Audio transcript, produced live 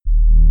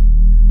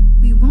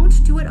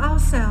it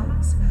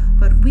ourselves,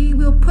 but we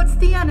will put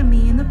the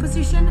enemy in the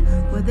position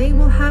where they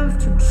will have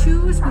to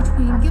choose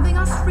between giving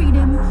us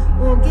freedom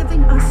or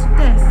giving us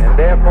death. And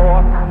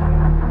therefore,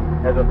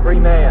 as a free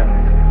man,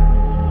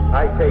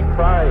 I take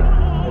pride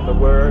in the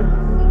word.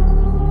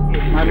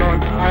 My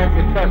Lord, I am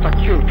the first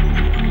accused.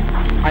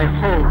 I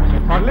hold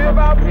the Live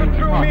out the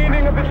true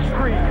meaning of its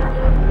creed.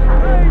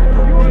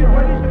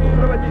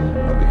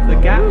 The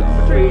gap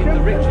between the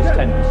richest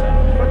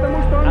 10%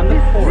 and the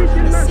poorest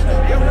 10%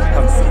 of this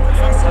country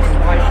has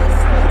widened.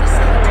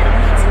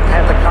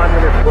 And the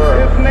communist world.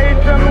 This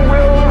nation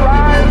will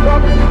rise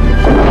up.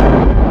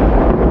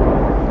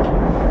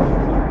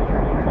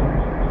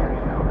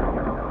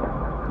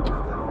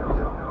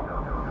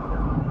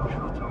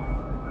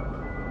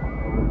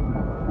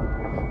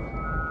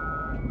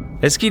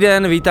 Hezký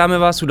den, vítáme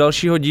vás u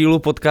dalšího dílu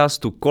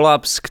podcastu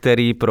Kolaps,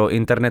 který pro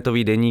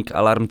internetový deník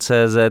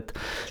Alarm.cz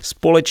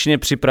společně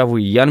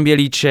připravují Jan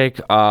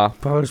Bělíček a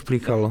Pavel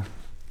Splíkal.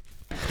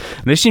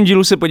 V dnešním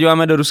dílu se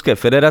podíváme do Ruské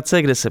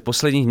federace, kde se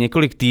posledních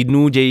několik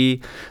týdnů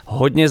dějí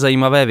hodně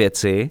zajímavé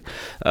věci.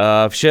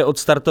 Vše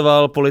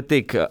odstartoval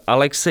politik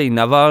Alexej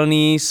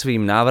Navalný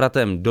svým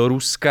návratem do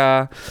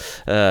Ruska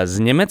z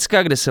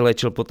Německa, kde se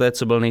léčil poté,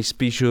 co byl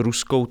nejspíš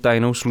ruskou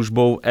tajnou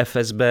službou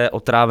FSB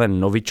otráven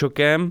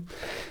novičokem.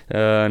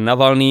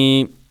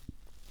 Navalný,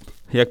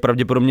 jak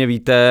pravděpodobně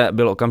víte,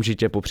 byl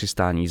okamžitě po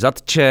přistání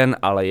zatčen,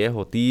 ale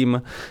jeho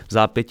tým v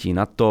zápětí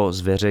na to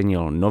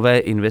zveřejnil nové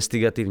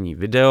investigativní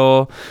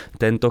video,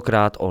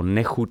 tentokrát o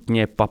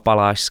nechutně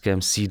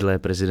papalášském sídle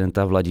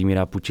prezidenta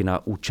Vladimíra Putina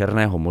u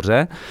Černého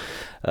moře.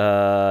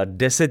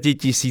 10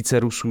 000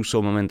 Rusů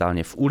jsou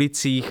momentálně v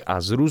ulicích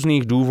a z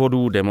různých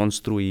důvodů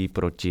demonstrují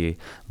proti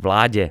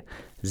vládě.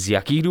 Z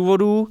jakých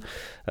důvodů?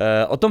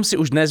 O tom si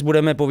už dnes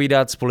budeme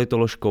povídat s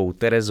politoložkou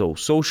Terezou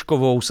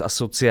Souškovou z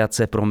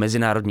Asociace pro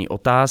mezinárodní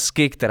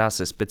otázky, která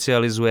se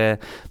specializuje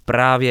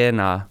právě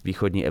na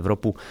východní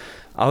Evropu.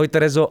 Ahoj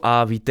Terezo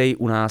a vítej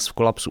u nás v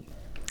Kolapsu.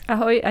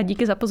 Ahoj a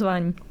díky za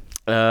pozvání.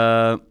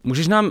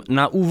 Můžeš nám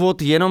na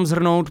úvod jenom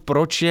shrnout,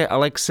 proč je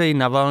Alexej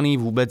Navalný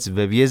vůbec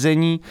ve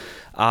vězení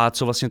a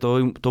co vlastně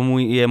tomu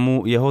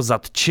jeho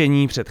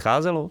zatčení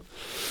předcházelo?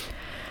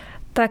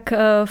 Tak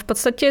v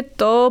podstatě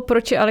to,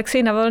 proč je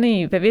Alexej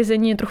Navalný ve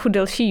vězení, je trochu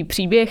delší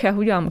příběh, já ho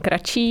udělám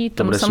kratší.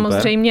 Tomu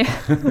samozřejmě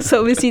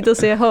souvisí to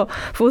s jeho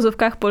v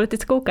úzovkách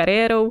politickou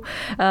kariérou,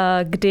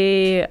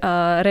 kdy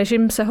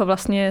režim se ho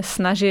vlastně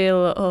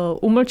snažil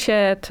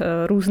umlčet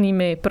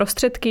různými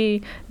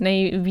prostředky.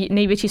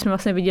 Největší jsme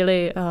vlastně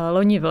viděli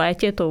loni v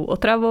létě tou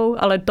otravou,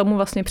 ale tomu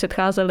vlastně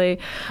předcházely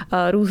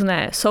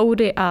různé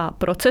soudy a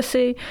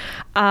procesy.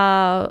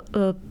 A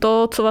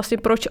to, co vlastně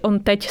proč on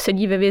teď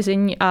sedí ve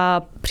vězení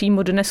a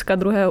přímo dneska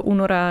 2.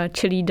 února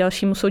čelí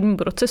dalšímu soudnímu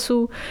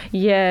procesu,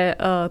 je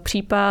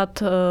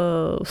případ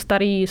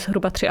starý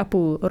zhruba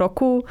 3,5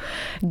 roku,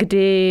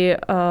 kdy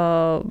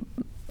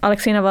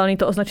Alexej Navalný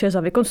to označuje za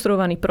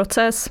vykonstruovaný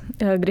proces,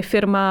 kdy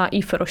firma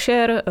Yves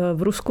Rocher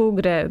v Rusku,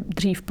 kde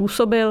dřív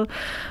působil,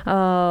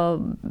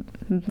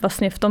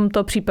 vlastně v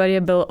tomto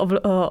případě byl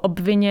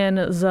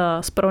obviněn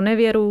z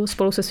pronevěru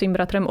spolu se svým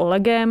bratrem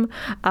Olegem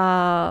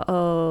a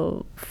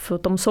v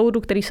tom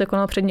soudu, který se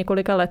konal před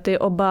několika lety,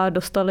 oba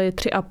dostali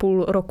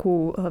 3,5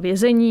 roku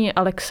vězení,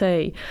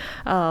 Alexej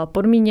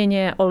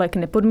podmíněně, Oleg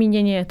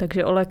nepodmíněně,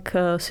 takže Oleg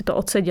si to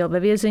odseděl ve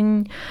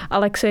vězení.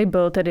 Alexej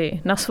byl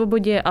tedy na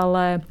svobodě,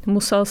 ale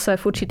musel se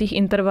v určitých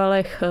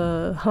intervalech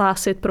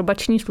hlásit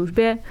probační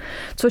službě,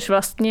 což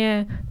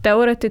vlastně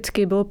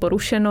teoreticky bylo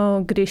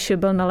porušeno, když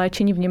byl na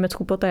léčení v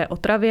Německu po té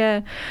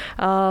otravě.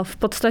 V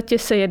podstatě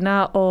se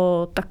jedná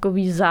o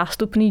takový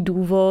zástupný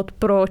důvod,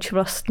 proč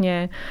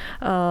vlastně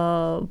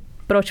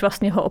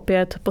ho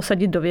opět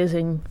posadit do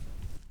vězení.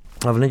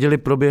 A v neděli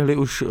proběhly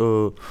už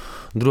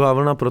druhá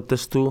vlna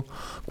protestů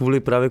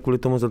kvůli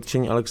tomu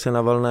zatčení Alexeje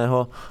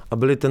Navalného a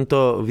byly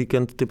tento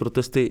víkend ty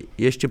protesty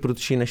ještě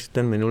prudší než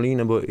ten minulý,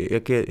 nebo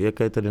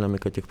jaká je ta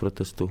dynamika těch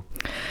protestů?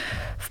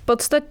 V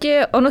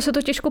podstatě ono se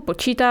to těžko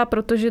počítá,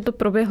 protože to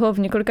proběhlo v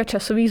několika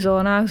časových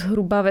zónách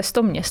zhruba ve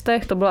 100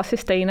 městech, to bylo asi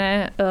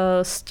stejné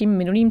s tím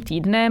minulým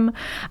týdnem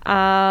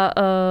a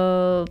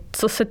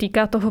co se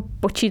týká toho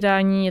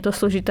počítání, je to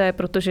složité,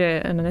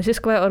 protože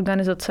neziskové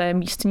organizace,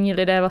 místní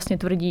lidé vlastně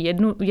tvrdí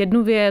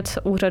jednu věc,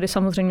 úřady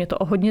samozřejmě to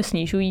o hodně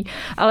snižují,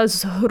 ale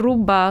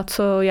zhruba,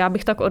 co já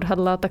bych tak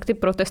odhadla, tak ty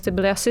protesty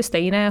byly asi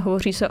stejné,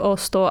 hovoří se o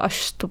 100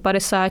 až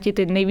 150,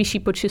 ty nejvyšší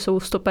počty jsou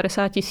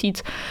 150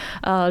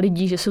 000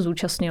 lidí, že se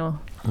zúčastnilo.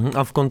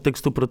 A v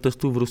kontextu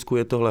protestů v Rusku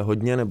je tohle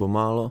hodně nebo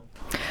málo?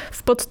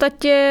 V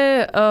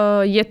podstatě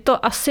je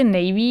to asi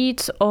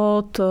nejvíc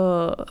od,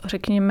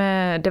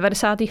 řekněme,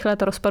 90.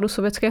 let rozpadu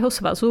Sovětského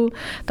svazu.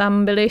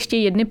 Tam byly ještě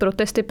jedny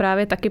protesty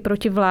právě taky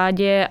proti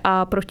vládě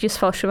a proti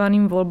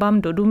sfalšovaným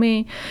volbám do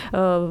Dumy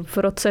v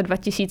roce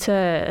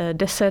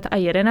 2010 a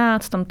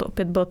 2011. Tam to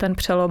opět byl ten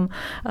přelom.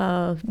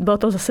 Bylo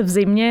to zase v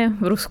zimě.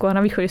 V Rusku a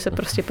na východě se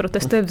prostě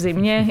protestuje v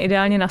zimě,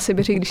 ideálně na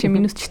Sibiři, když je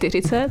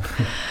 -40.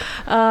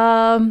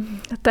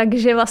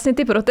 Takže vlastně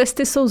ty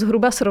protesty jsou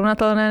zhruba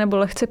srovnatelné nebo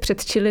lehce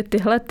předčily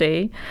tyhle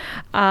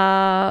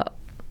a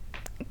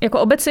jako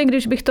obecně,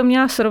 když bych to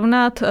měla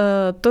srovnat,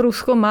 to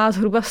Rusko má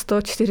zhruba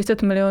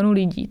 140 milionů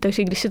lidí.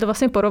 Takže když si to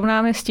vlastně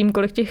porovnáme s tím,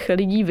 kolik těch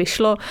lidí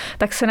vyšlo,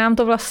 tak se nám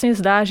to vlastně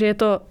zdá, že je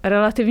to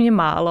relativně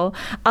málo,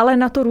 ale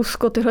na to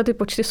Rusko tyhle ty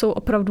počty jsou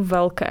opravdu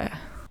velké.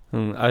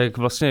 A jak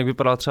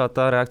vypadala třeba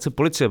ta reakce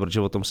policie,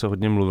 protože o tom se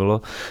hodně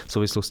mluvilo v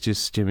souvislosti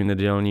s těmi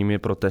nedělními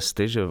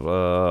protesty, že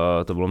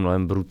to bylo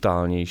mnohem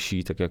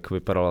brutálnější, tak jak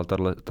vypadala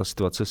ta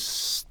situace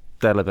z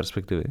téhle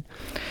perspektivy?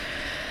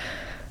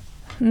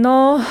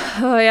 No,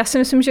 já si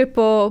myslím, že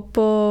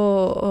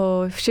po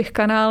všech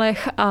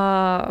kanálech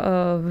a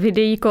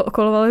videí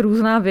kolovaly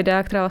různá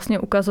videa, která vlastně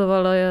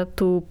ukazovala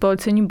tu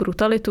policejní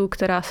brutalitu,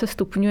 která se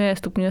stupňuje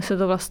se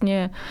to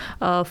vlastně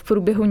v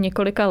průběhu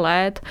několika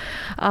let.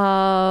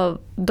 A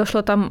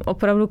došlo tam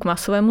opravdu k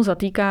masovému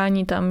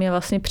zatýkání, tam je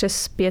vlastně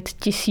přes 5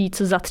 000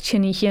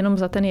 zatčených jenom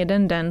za ten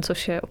jeden den,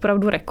 což je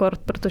opravdu rekord,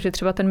 protože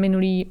třeba ten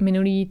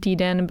minulý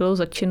týden bylo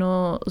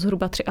zatčeno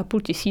zhruba 3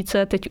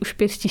 500, teď už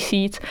 5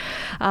 000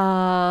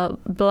 a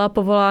byla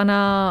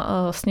povolána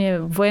vlastně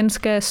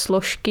vojenské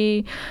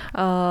složky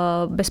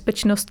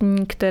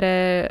bezpečnostní,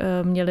 které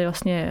měly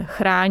vlastně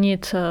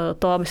chránit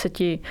to, aby se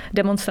ti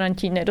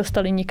demonstranti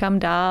nedostali nikam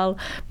dál.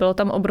 Bylo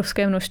tam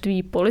obrovské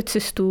množství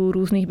policistů,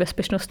 různých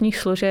bezpečnostních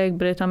složek,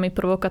 byli tam i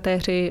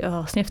provokatéři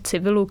vlastně v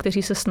civilu,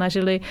 kteří se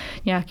snažili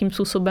nějakým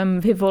způsobem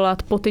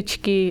vyvolat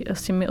potyčky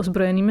s těmi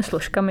ozbrojenými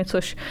složkami,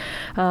 což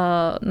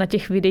na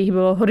těch videích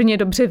bylo hodně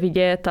dobře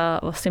vidět a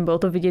vlastně bylo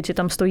to vidět, že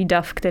tam stojí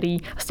dav, který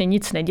vlastně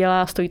nic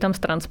nedělá, stojí tam s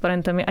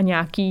transparentami a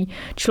nějaký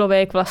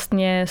člověk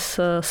vlastně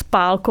s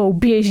pálkou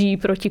běží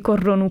proti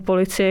kordonu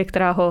policie,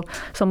 která ho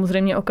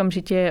samozřejmě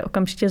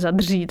okamžitě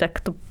zadrží, tak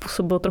to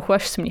působilo trochu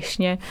až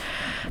směšně.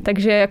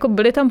 Takže jako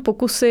byly tam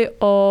pokusy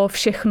o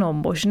všechno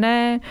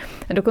možné,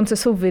 dokonce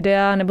jsou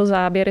videa nebo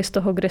záběry z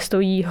toho, kde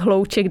stojí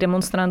hlouček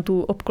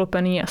demonstrantů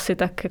obklopený asi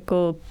tak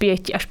jako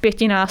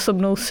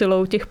 5násobnou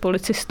silou těch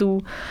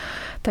policistů.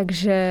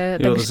 Takže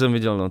to jsem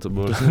viděl, no, to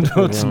bylo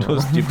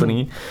dost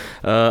vtipný.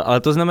 Ale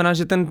to znamená,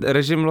 že ten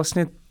režim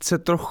vlastně se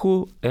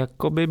trochu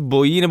jakoby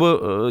bojí, nebo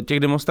těch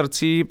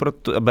demonstrací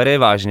bere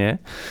vážně.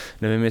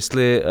 Nevím,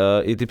 jestli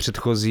i ty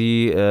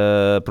předchozí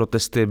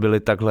protesty byly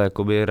takhle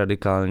jakoby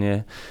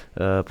radikálně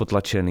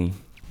potlačený.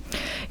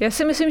 Já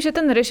si myslím, že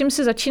ten režim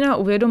si začíná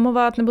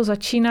uvědomovat nebo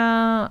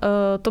začíná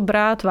to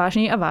brát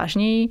vážněji a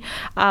vážněji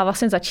a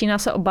vlastně začíná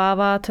se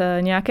obávat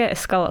nějaké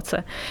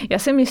eskalace. Já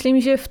si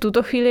myslím, že v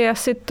tuto chvíli je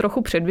asi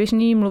trochu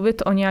předběžný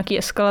mluvit o nějaké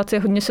eskalaci.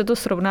 Hodně se to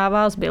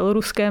srovnává s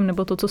Běloruskem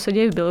nebo to, co se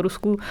děje v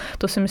Bělorusku.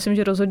 To si myslím,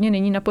 že rozhodně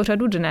není na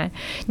pořadu dne.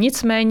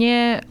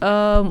 Nicméně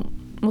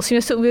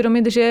musíme si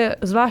uvědomit, že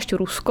zvlášť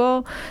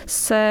Rusko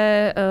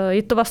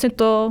je to vlastně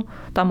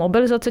ta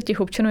mobilizace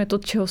těch občanů je to,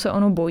 čeho se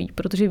ono bojí,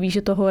 protože ví,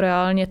 že toho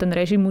reálně ten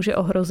režim může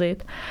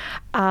ohrozit.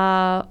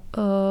 A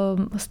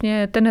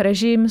vlastně ten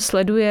režim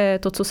sleduje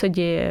to, co se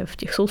děje v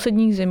těch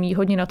sousedních zemích,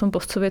 hodně na tom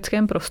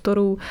postsovětském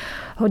prostoru,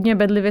 hodně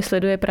bedlivě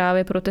sleduje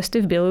právě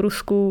protesty v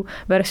Bělorusku,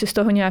 bere si z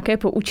toho nějaké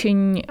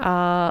poučení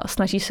a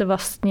snaží se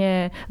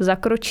vlastně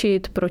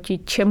zakročit proti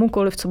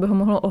čemukoliv, co by ho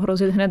mohlo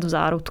ohrozit hned v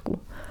zárodku.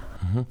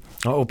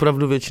 A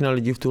opravdu většina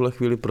lidí v tuhle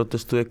chvíli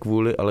protestuje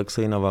kvůli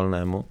Alexeji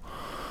Navalnému?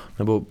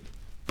 Nebo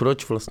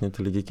proč vlastně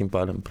ty lidi tím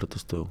pádem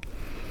protestují?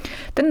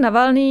 Ten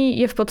Navalný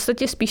je v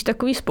podstatě spíš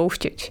takový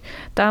spouštěč.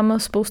 Tam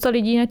spousta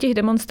lidí na těch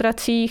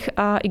demonstracích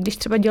a i když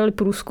třeba dělali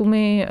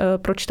průzkumy,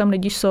 proč tam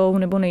lidi jsou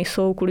nebo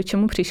nejsou, kvůli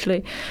čemu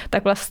přišli,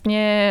 tak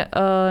vlastně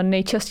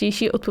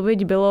nejčastější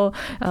odpověď bylo,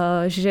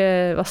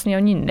 že vlastně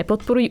oni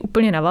nepodporují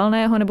úplně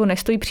Navalného nebo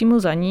nestojí přímo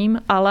za ním,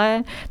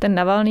 ale ten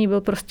Navalný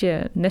byl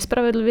prostě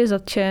nespravedlivě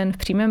zatčen v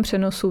přímém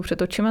přenosu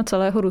před očima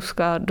celého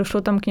Ruska.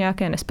 Došlo tam k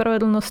nějaké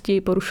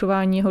nespravedlnosti,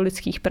 porušování jeho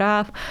lidských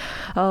práv,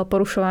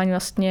 porušování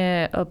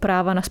vlastně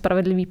práva na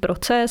spravedlivý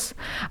proces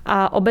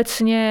a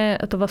obecně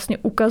to vlastně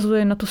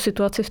ukazuje na tu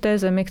situaci v té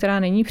zemi, která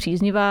není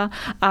příznivá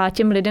a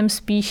těm lidem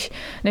spíš,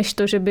 než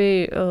to, že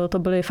by to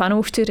byli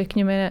fanoušci,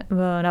 řekněme,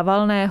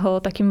 Navalného,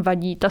 tak jim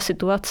vadí ta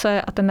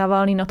situace a ten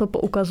Navalný na to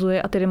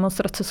poukazuje a ty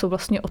demonstrace jsou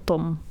vlastně o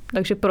tom.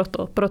 Takže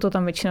proto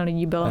tam většina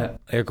lidí byla.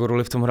 A jakou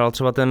roli v tom hrál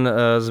třeba ten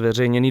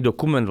zveřejněný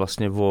dokument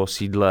vlastně o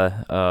sídle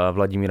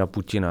Vladimíra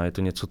Putina? Je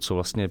to něco, co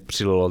vlastně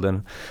přililo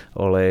ten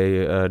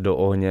olej do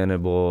ohně,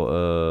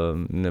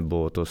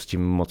 nebo to s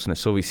tím moc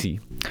nesouvisí?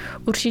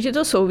 Určitě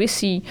to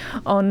souvisí.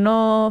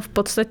 Ono v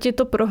podstatě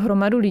to pro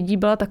hromadu lidí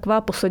byla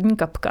taková poslední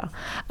kapka.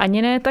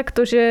 Ani ne tak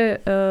to, že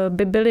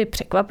by byli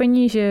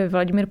překvapení, že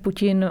Vladimír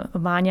Putin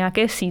má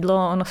nějaké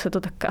sídlo, ono se to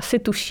tak asi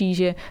tuší,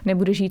 že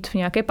nebude žít v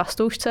nějaké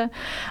pastoušce,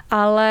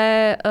 ale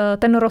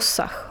ten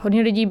rozsah.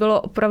 Hodně lidí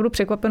bylo opravdu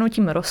překvapeno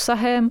tím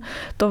rozsahem.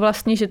 To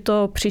vlastně, že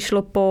to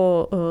přišlo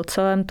po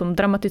celém tom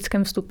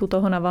dramatickém vstupu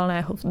toho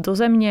Navalného do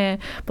země,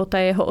 po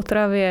té jeho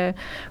otravě.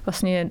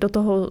 Vlastně do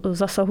toho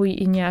zasahují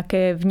i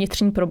nějaké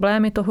vnitřní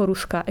problémy toho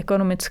Ruska,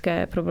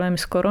 ekonomické problémy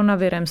s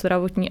koronavirem,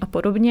 zdravotní a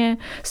podobně,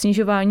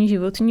 snižování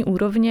životní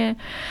úrovně.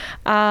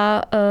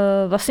 A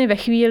vlastně ve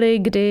chvíli,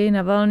 kdy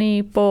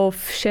Navalný po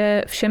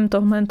všem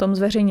tom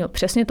zveřejnil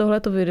přesně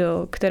tohleto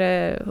video,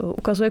 které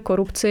ukazuje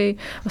korupci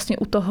vlastně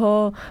u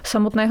toho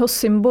samotného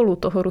symbolu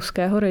toho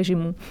ruského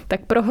režimu,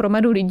 tak pro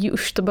hromadu lidí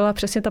už to byla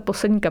přesně ta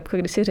poslední kapka,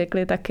 kdy si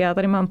řekli, tak já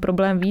tady mám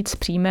problém víc s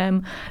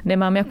příjmem,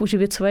 nemám jak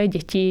uživit svoje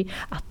děti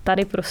a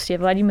tady prostě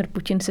Vladimír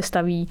Putin se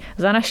staví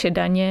za naše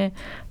daně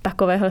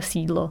takovéhle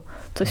sídlo.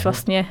 Což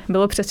vlastně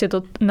bylo přesně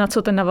to, na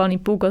co ten Navalný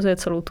poukazuje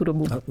celou tu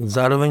dobu. A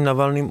zároveň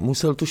Navalný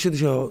musel tušit,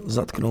 že ho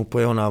zatknou po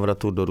jeho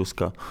návratu do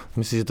Ruska.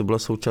 Myslím, že to byla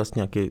součást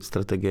nějaké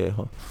strategie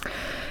jeho.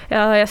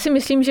 Já si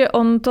myslím, že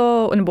on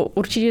to, nebo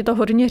určitě to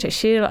hodně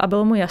řešil a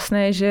bylo mu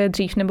jasné, že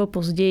dřív nebo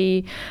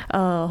později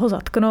ho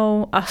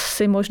zatknou.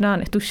 Asi možná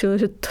netušil,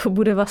 že to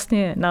bude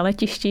vlastně na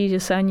letišti, že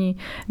se ani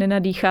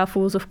nenadýchá v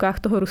úvozovkách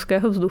toho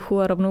ruského vzduchu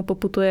a rovnou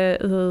poputuje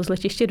z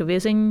letiště do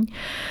vězení.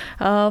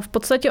 V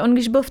podstatě on,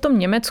 když byl v tom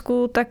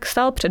Německu, tak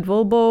stál před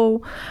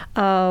volbou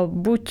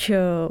buď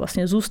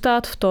vlastně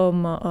zůstat v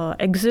tom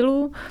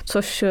exilu,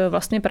 což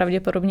vlastně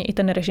pravděpodobně i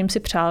ten režim si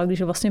přál,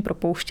 když ho vlastně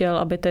propouštěl,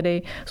 aby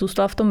tedy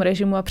zůstal v tom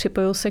režimu a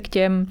připojil se k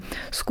těm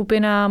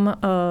skupinám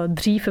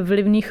dřív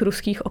vlivných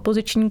ruských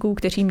opozičníků,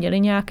 kteří měli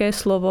nějaké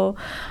slovo,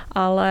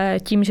 ale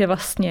tím, že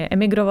vlastně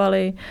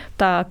emigrovali,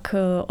 tak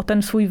o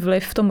ten svůj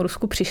vliv v tom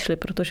Rusku přišli,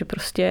 protože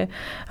prostě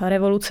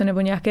revoluce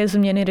nebo nějaké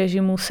změny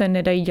režimu se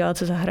nedají dělat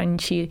ze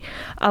zahraničí.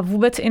 A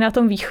vůbec i na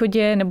tom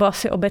východě, nebo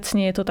asi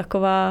obecně je to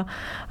taková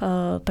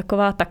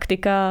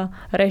taktika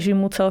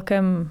režimu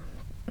celkem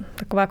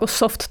taková jako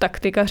soft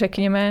taktika,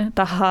 řekněme,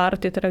 ta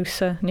hard je teda, když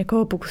se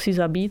někoho pokusí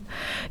zabít,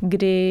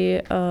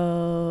 kdy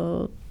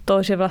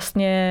to, že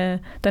vlastně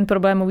ten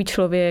problémový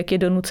člověk je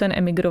donucen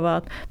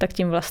emigrovat, tak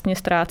tím vlastně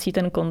ztrácí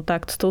ten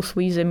kontakt s tou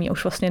svojí zemí a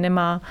už vlastně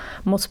nemá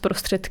moc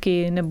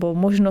prostředky nebo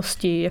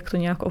možnosti, jak to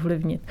nějak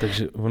ovlivnit.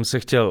 Takže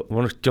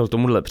on chtěl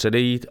tomuhle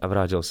předejít a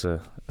vrátil se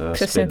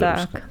přesně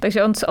tak.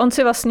 Takže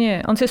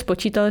on si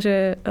spočítal,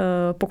 že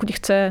pokud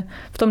chce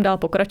v tom dál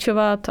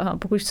pokračovat a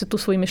pokud chce tu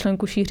svoji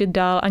myšlenku šířit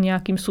dál a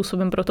nějakým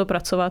způsobem pro to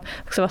pracovat,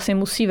 tak se vlastně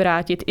musí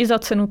vrátit i za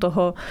cenu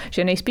toho,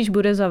 že nejspíš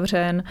bude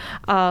zavřen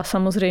a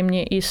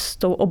samozřejmě i s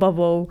tou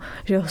obavou,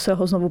 že se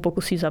ho znovu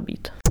pokusí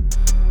zabít.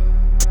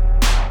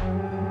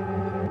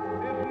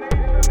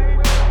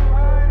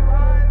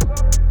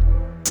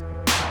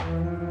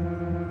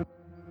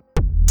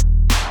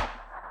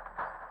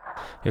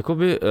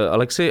 Jakoby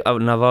Alexej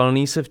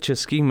Navalný se v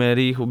českých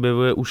médiích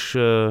objevuje už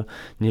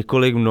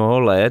mnoho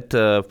let,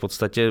 v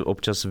podstatě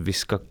občas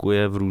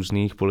vyskakuje v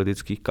různých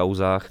politických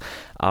kauzách,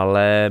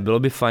 ale bylo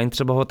by fajn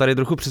třeba ho tady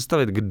trochu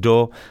představit,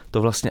 kdo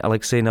to vlastně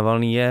Alexej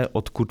Navalný je,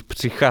 odkud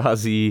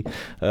přichází,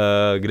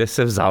 kde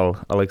se vzal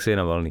Alexej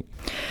Navalný.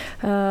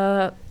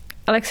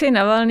 Alexej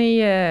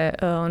Navalný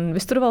on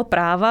vystudoval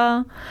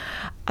práva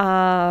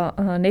a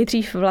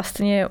nejdřív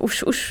vlastně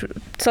už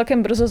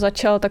celkem brzo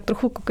začal tak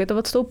trochu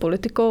koketovat s tou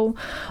politikou.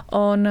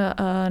 On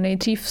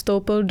nejdřív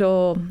vstoupil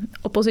do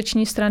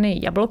opoziční strany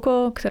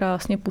Jablko, která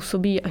vlastně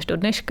působí až do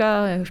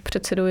dneška, jehož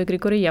předsedou je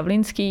Grigorij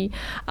Javlinský,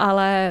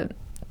 ale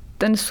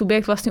ten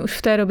subjekt vlastně už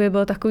v té době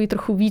byl takový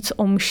trochu víc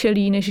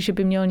omšelý, než že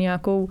by měl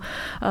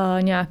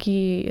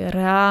nějaký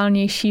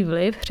reálnější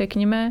vliv,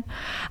 řekněme.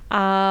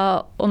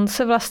 A on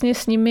se vlastně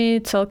s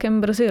nimi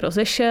celkem brzy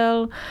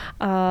rozešel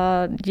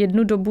a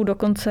jednu dobu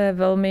dokonce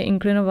velmi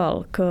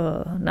inklinoval k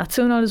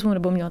nacionalismu,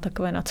 nebo měl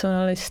takové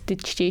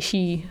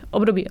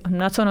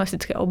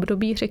nacionalistické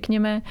období,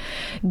 řekněme,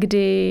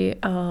 kdy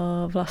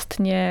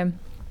vlastně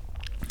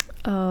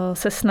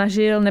se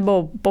snažil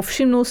nebo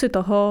povšimnul si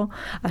toho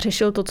a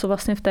řešil to, co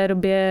vlastně v té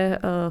době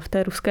v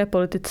té ruské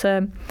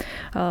politice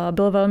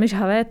bylo velmi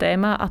žhavé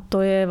téma, a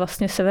to je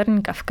vlastně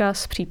Severní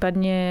Kavkaz,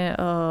 případně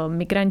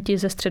migranti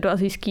ze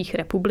středoasijských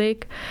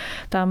republik.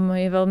 Tam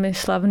je velmi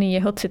slavný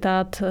jeho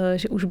citát,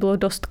 že už bylo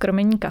dost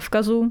krmení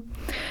Kavkazu,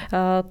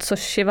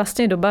 což je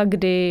vlastně doba,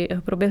 kdy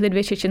proběhly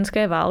 2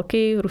 čečenské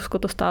války. Rusko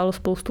to stálo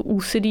spoustu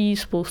úsilí,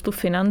 spoustu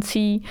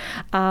financí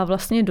a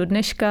vlastně do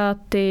dneška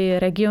ty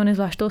regiony,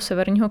 zvlášť toho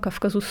Severního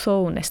Kavkazu,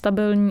 jsou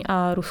nestabilní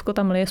a Rusko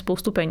tam lije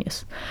spoustu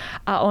peněz.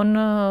 A on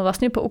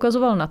vlastně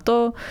poukazoval na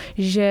to,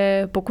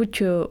 že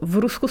pokud v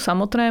Rusku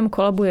samotném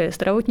kolabuje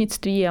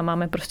zdravotnictví a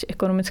máme prostě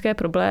ekonomické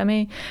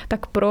problémy,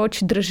 tak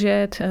proč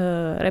držet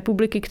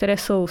republiky, které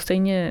jsou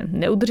stejně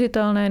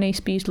neudržitelné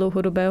nejspíš z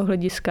dlouhodobého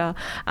hlediska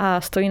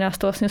a stojí nás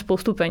to vlastně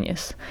spoustu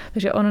peněz.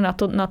 Takže on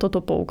na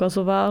to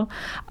poukazoval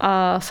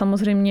a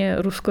samozřejmě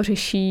Rusko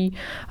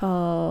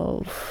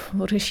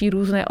řeší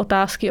různé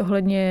otázky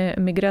ohledně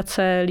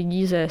migrace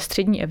lidí ze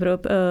střední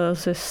Evropy,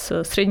 ze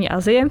střední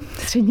Asie.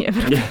 Střední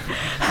Evropy.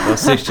 To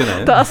asi ještě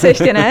ne. To asi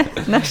ještě ne,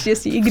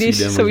 naštěstí, i když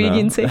jsou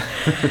jedinci.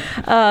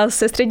 A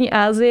ze střední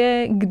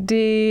Asie,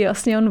 kdy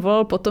vlastně on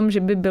volal potom, že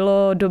by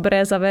bylo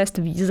dobré zavést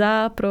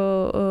víza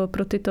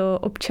pro tyto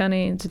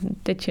občany.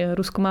 Teď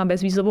Rusko má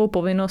bezvízovou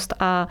povinnost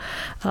a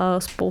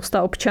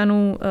spousta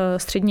občanů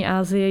střední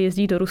Asie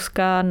jezdí do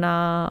Ruska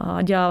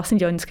a dělá vlastně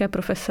dělnické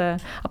profese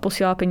a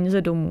posílá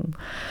peníze domů.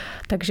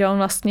 Takže on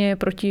vlastně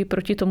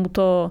proti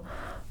tomuto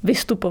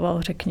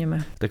vystupoval,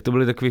 řekněme. Tak to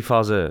byly takové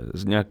fáze,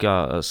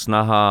 nějaká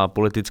snaha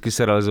politicky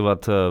se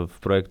realizovat v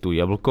projektu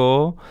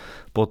Jablko,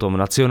 potom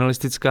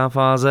nacionalistická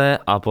fáze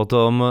a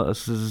potom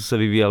se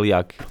vyvíjel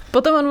jak?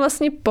 Potom on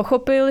vlastně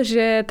pochopil,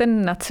 že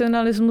ten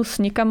nacionalismus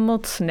nikam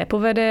moc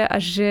nepovede a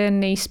že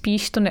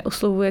nejspíš to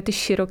neoslovuje ty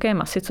široké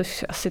masy,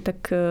 což asi tak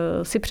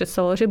si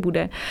představoval, že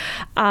bude.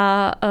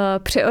 A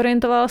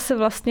přeorientoval se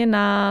vlastně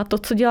na to,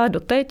 co dělá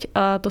doteď,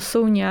 a to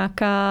jsou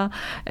nějaká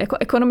jako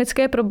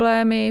ekonomické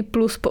problémy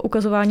plus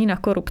poukazování na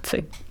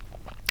korupci.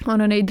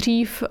 On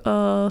nejdřív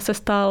se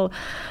stal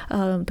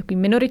takovým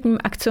minoritním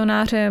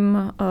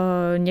akcionářem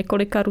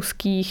několika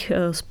ruských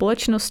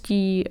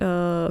společností,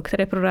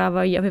 které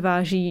prodávají a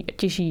vyváží,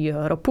 těží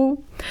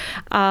ropu.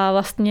 A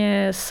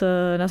vlastně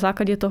na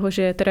základě toho,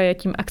 že teda je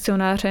tím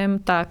akcionářem,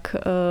 tak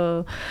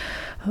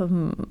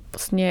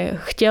vlastně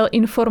chtěl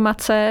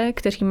informace,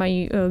 kteří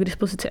mají k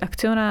dispozici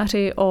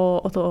akcionáři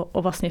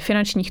o vlastně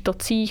finančních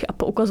tocích a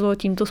poukazoval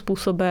tímto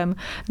způsobem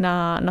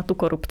na tu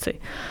korupci.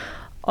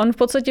 On v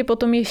podstatě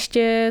potom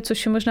ještě,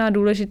 což je možná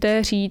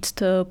důležité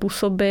říct,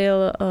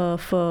 působil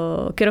v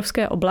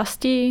Kyrovské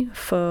oblasti,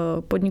 v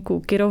podniku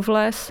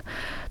Kyrovles,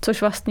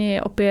 což vlastně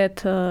je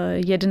opět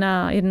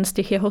jeden z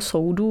těch jeho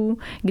soudů,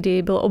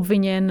 kdy byl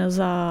obviněn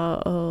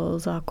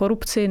za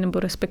korupci nebo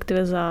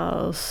respektive za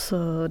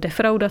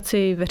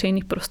defraudaci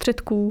veřejných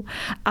prostředků,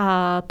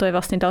 a to je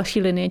vlastně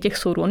další linie těch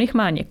soudů. On jich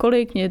má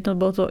několik, jedno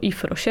bylo to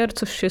Yves Rocher,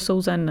 což je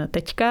souzen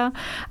teďka,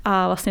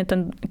 a vlastně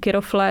ten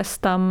Kyrovles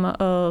tam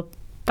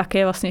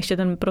také vlastně ještě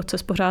ten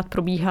proces pořád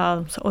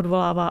probíhá, se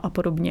odvolává a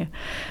podobně.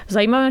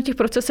 Zajímavé na těch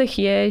procesech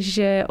je,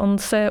 že on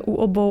se u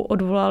obou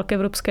odvolal k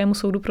Evropskému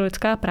soudu pro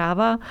lidská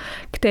práva,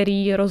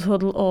 který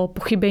rozhodl o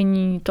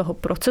pochybení toho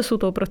procesu,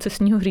 toho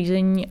procesního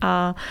řízení,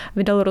 a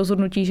vydal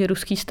rozhodnutí, že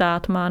ruský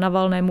stát má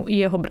Navalnému i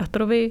jeho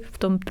bratrovi v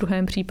tom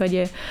druhém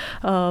případě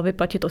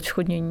vyplatit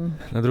odškodnění.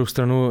 Na druhou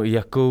stranu,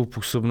 jakou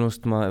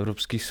působnost má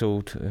Evropský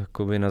soud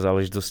jakoby na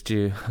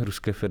záležitosti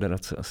Ruské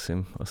federace?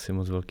 Asi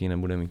moc velký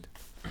nebude mít.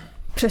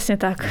 Přesně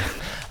tak.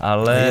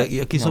 Ale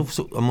jaký jsou,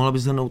 a mohla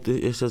bys zhrnout,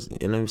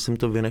 já nevím, jsem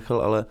to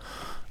vynechal, ale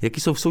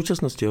jaký jsou v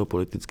současnosti jeho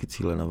politické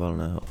cíle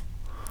Navalného?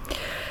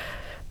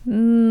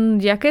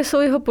 Jaké jsou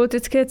jeho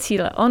politické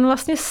cíle? On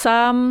vlastně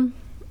sám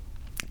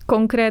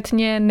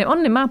konkrétně,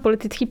 on nemá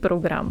politický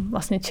program,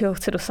 vlastně čeho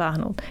chce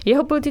dosáhnout.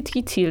 Jeho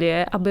politický cíl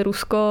je, aby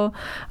Rusko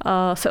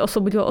se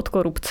osvobodilo od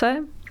korupce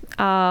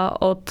a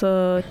od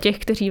těch,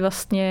 kteří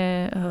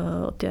vlastně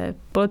té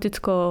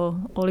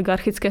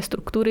politicko-oligarchické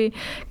struktury,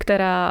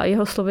 která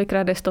jeho slovy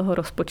krade z toho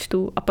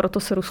rozpočtu, a proto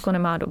se Rusko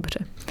nemá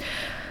dobře.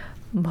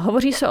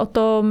 Hovoří se o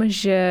tom,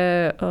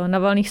 že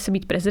Navalný chce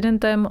být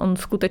prezidentem, on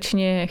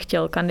skutečně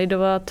chtěl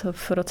kandidovat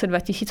v roce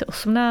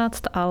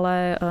 2018,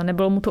 ale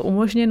nebylo mu to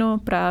umožněno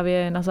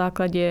právě na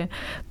základě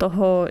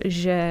toho,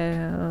 že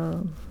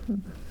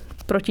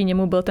proti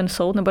němu byl ten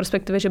soud, nebo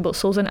respektive, že byl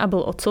souzen a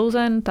byl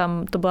odsouzen.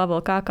 Tam to byla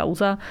velká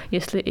kauza,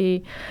 jestli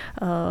i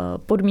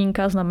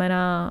podmínka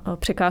znamená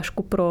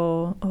překážku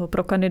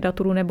pro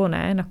kandidaturu nebo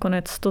ne.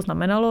 Nakonec to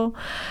znamenalo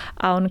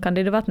a on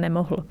kandidovat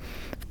nemohl.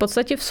 V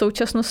podstatě v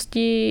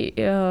současnosti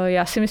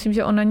já si myslím,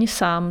 že on ani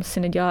sám si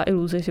nedělá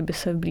iluze, že by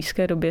se v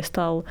blízké době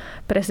stal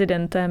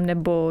prezidentem,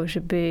 nebo že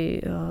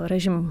by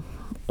režim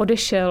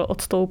odešel,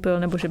 odstoupil,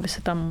 nebo že by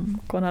se tam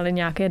konaly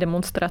nějaké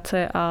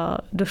demonstrace a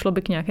došlo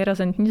by k nějaké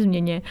razantní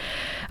změně.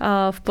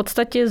 A v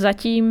podstatě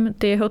zatím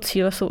ty jeho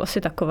cíle jsou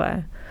asi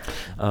takové.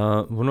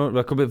 Ono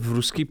jakoby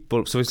v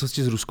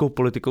souvislosti s ruskou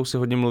politikou se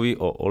hodně mluví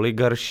o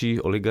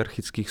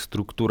oligarchických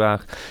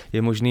strukturách.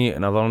 Je možný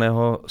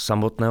Navalného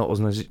samotného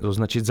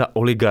označit za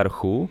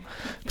oligarchu,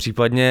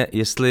 případně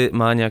jestli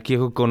má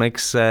nějakého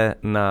konexe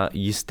na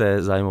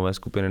jisté zájmové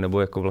skupiny,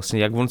 nebo jako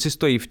vlastně, jak on si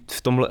stojí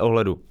v tomhle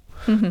ohledu?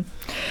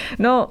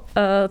 No,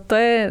 to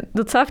je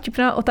docela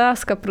vtipná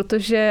otázka,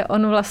 protože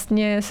on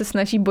vlastně se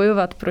snaží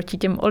bojovat proti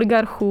těm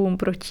oligarchům,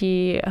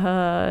 proti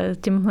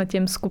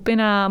těm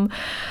skupinám.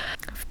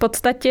 V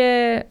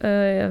podstatě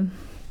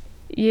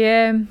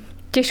je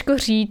těžko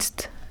říct,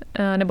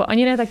 nebo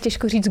ani ne tak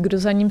těžko říct, kdo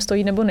za ním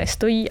stojí nebo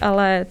nestojí,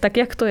 ale tak,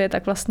 jak to je,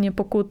 tak vlastně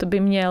pokud by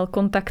měl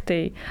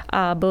kontakty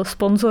a byl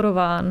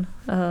sponzorován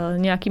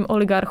nějakým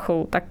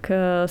oligarchou, tak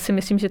si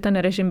myslím, že ten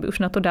režim by už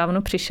na to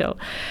dávno přišel.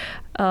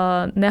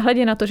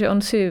 Nehledě na to, že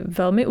on si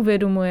velmi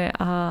uvědomuje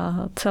a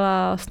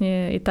celá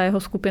vlastně i ta jeho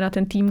skupina,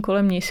 ten tým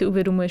kolem něj si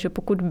uvědomuje, že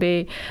pokud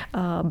by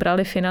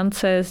brali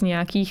finance z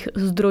nějakých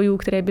zdrojů,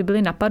 které by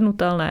byly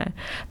napadnutelné,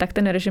 tak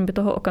ten režim by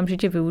toho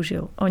okamžitě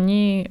využil.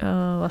 Oni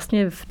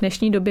vlastně v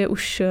dnešní době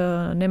už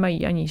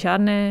nemají ani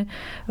žádné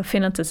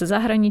finance ze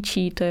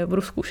zahraničí, to je v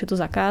Rusku už je to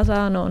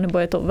zakázáno, nebo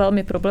je to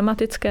velmi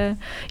problematické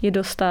je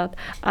dostat,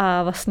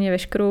 a vlastně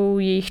veškerou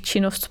jejich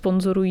činnost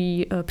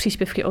sponzorují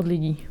příspěvky od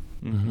lidí.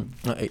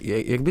 A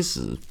jak bys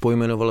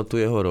pojmenovala tu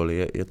jeho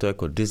roli? Je to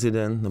jako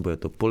disident, nebo je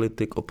to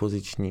politik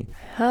opoziční?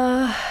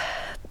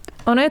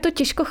 Ono je to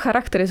těžko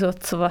charakterizovat,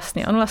 co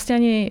vlastně. On vlastně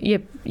ani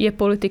je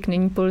politik,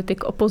 není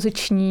politik,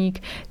 opozičník,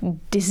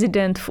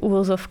 disident v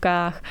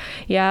uvozovkách.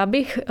 Já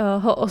bych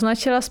ho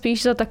označila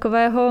spíš za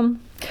takového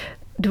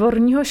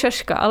dvorního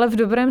šaška, ale v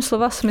dobrém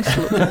slova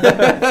smyslu.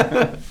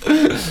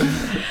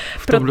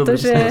 V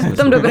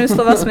tom dobrém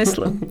slova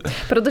smyslu.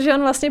 Protože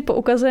on vlastně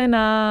poukazuje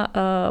na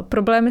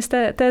problémy z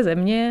té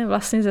země,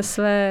 vlastně ze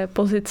své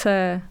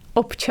pozice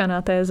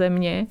občana té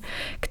země,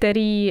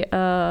 který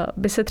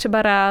by se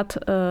třeba rád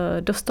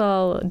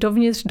dostal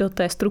dovnitř do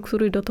té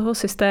struktury, do toho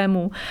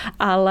systému,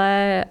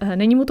 ale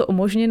není mu to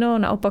umožněno,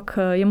 naopak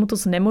je mu to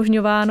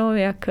znemožňováno,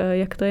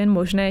 jak to je jen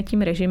možné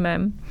tím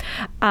režimem.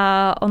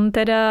 A on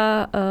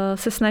teda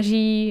se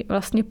snaží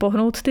vlastně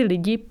pohnout ty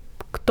lidi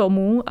k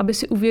tomu, aby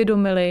si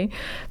uvědomili,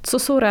 co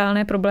jsou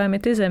reálné problémy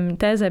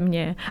té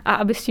země a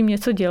aby s tím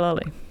něco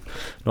dělali.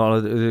 No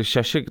ale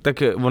Šašek, tak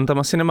on tam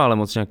asi nemá ale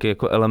moc nějaký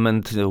jako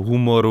element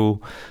humoru,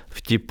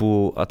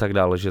 vtipu a tak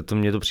dále, že to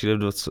mně to přijde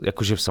dost,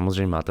 jakože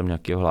samozřejmě má tam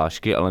nějaké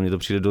hlášky, ale mně to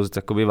přijde dost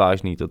jakoby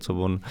vážný, to, co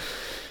on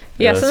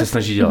se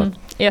snaží dělat.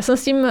 Já jsem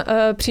s tím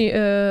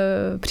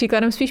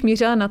příkladem spíš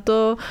mířila na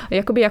to,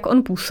 jakoby jak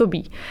on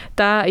působí.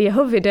 Ta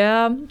jeho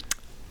videa,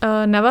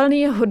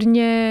 Navalný je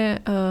hodně,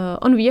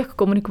 on ví, jak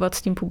komunikovat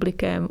s tím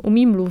publikem,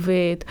 umí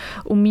mluvit,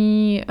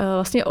 umí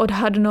vlastně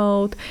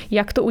odhadnout,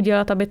 jak to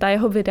udělat, aby ta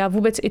jeho videa,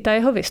 vůbec i ta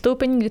jeho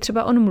vystoupení, kdy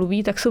třeba on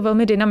mluví, tak jsou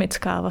velmi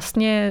dynamická.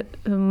 Vlastně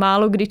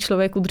málo kdy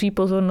člověk udrží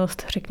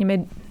pozornost, řekněme,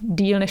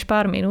 díl než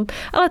pár minut,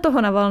 ale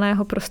toho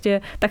Navalného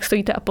prostě tak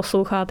stojíte a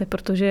posloucháte,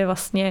 protože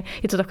vlastně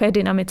je to takové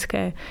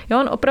dynamické. Jo,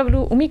 on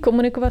opravdu umí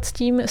komunikovat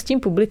s tím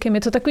publikem,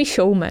 je to takový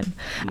showman.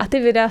 A ty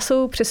videa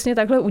jsou přesně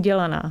takhle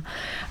udělaná.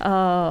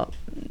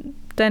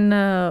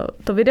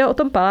 To video o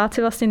tom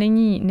paláci vlastně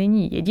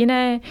není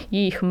jediné, je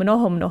jich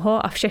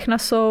mnoho a všechna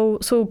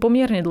jsou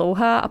poměrně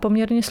dlouhá a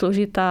poměrně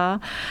složitá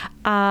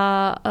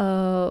a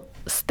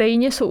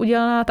stejně jsou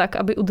udělaná tak,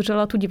 aby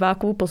udržela tu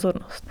divákovou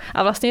pozornost.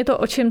 A vlastně je to,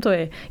 o čem to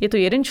je. Je to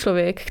jeden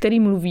člověk, který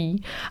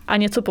mluví a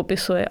něco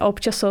popisuje a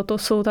občas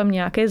jsou tam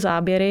nějaké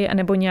záběry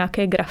nebo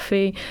nějaké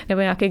grafy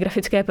nebo nějaké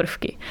grafické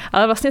prvky.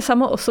 Ale vlastně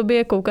samo o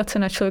sobě koukat se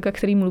na člověka,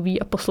 který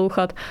mluví a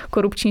poslouchat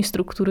korupční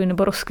struktury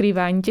nebo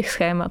rozkrývání těch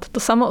schémat. To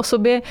samo o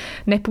sobě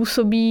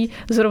nepůsobí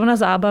zrovna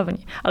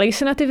zábavně. Ale když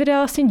se na ty videa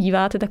vlastně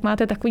díváte, tak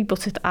máte takový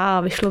pocit,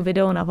 vyšlo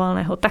video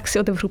Navalného, tak si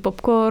otevřu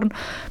popcorn,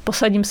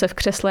 posadím se v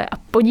křesle a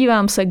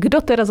podívám se,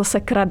 kdo teda zase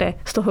krade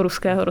z toho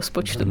ruského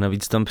rozpočtu.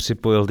 Navíc tam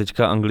připojil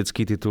teďka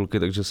anglický titulky,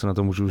 takže se na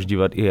to můžu už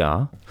dívat i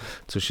já,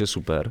 což je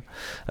super.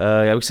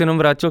 Já bych se jenom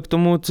vrátil k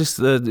tomu,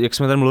 jak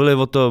jsme tady mluvili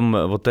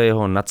o té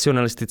jeho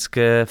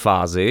nacionalistické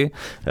fázi.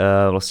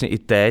 Vlastně i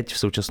teď v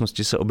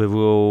současnosti se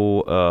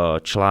objevují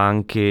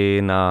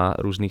články na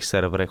různých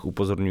serverech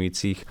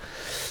upozorňujících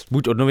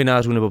buď od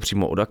novinářů nebo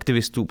přímo od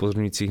aktivistů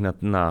upozorňujících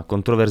na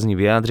kontroverzní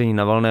vyjádření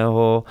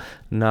Navalného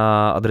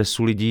na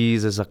adresu lidí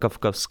ze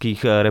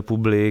zakavkazských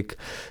republik,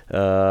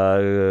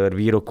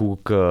 výroků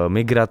k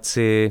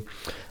migraci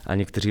a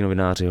někteří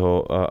novináři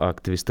ho a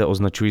aktivisté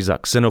označují za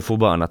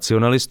xenofoba a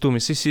nacionalistu.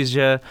 Myslíš si,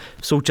 že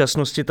v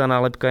současnosti ta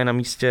nálepka je na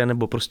místě,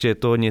 nebo prostě je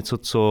to něco,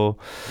 co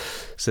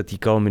se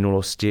týkalo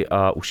minulosti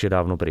a už je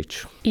dávno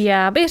pryč?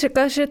 Já bych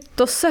řekla, že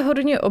to se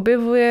hodně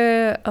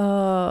objevuje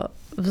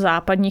v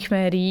západních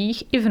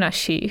médiích i v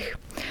našich.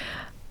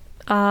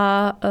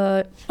 A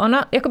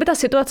jakoby ta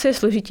situace je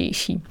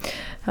složitější.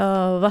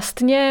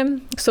 Vlastně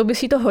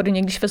souvisí to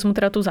hodně, když vezmu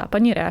teda tu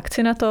západní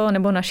reakci na to,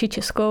 nebo naši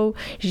českou,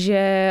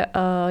 že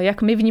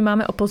jak my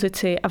vnímáme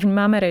opozici a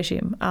vnímáme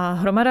režim. A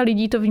hromada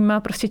lidí to vnímá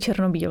prostě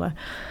černobíle.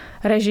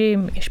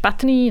 Režim je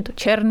špatný, je to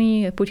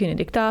černý, Putin je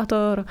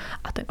diktátor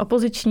a ten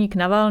opozičník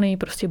Navalný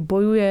prostě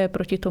bojuje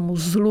proti tomu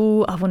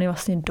zlu a on je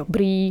vlastně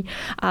dobrý.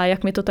 A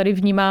jak my to tady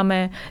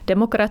vnímáme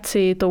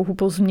demokracii, touhu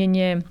po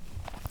změně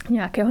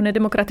nějakého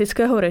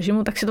nedemokratického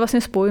režimu, tak si to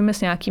vlastně spojíme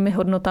s nějakými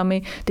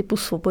hodnotami typu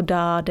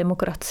svoboda,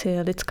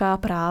 demokracie, lidská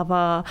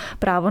práva,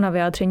 právo na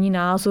vyjádření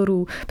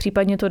názorů,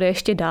 případně to jde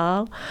ještě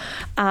dál.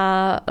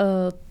 A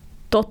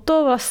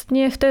toto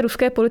vlastně v té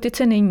ruské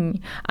politice není.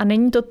 A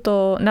není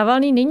to.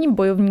 Navalný není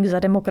bojovník za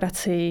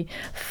demokracii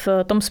v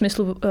tom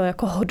smyslu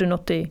jako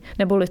hodnoty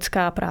nebo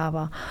lidská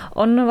práva.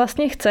 On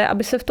vlastně chce,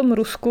 aby se v tom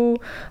Rusku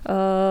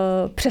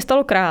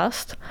přestalo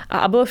krást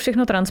a bylo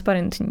všechno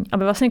transparentní.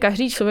 Aby vlastně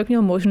každý člověk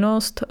měl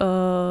možnost,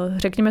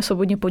 řekněme,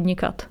 svobodně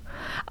podnikat.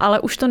 Ale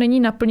už to není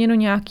naplněno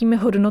nějakými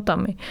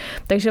hodnotami.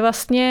 Takže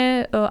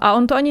vlastně, a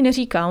on to ani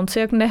neříká, on si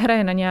jak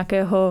nehraje na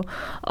nějakého,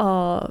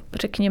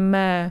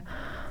 řekněme,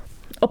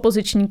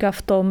 opozičníka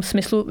v tom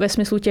smyslu, ve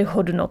smyslu těch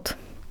hodnot.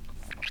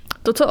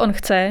 To, co on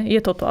chce,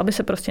 je toto, aby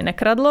se prostě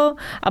nekradlo,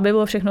 aby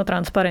bylo všechno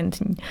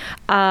transparentní.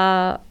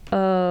 A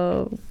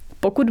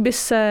pokud by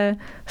se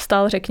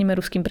stal, řekněme,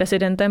 ruským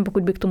prezidentem,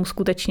 pokud by k tomu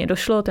skutečně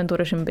došlo, tento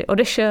režim by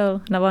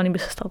odešel, Navalný by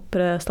se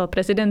stal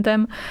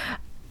prezidentem,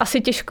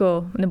 asi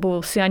těžko,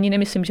 nebo si ani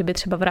nemyslím, že by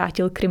třeba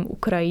vrátil Krym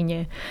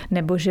Ukrajině,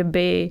 nebo že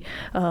by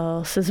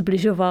se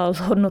zbližoval s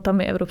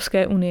hodnotami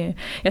Evropské unie.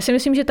 Já si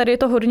myslím, že tady je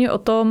to hodně o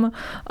tom,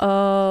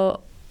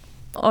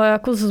 o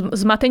jako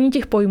zmatení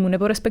těch pojmů,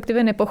 nebo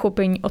respektive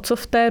nepochopení, o co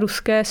v té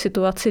ruské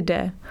situaci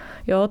jde.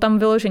 Jo, tam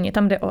vyloženě,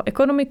 tam jde o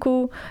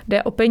ekonomiku,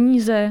 jde o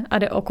peníze a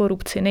jde o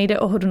korupci, nejde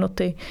o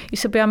hodnoty. Když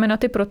se podíváme na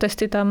ty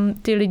protesty, tam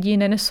ty lidi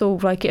nenesou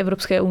vlajky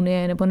Evropské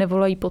unie nebo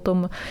nevolají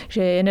potom,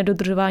 že je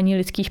nedodržování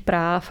lidských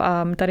práv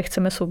a my tady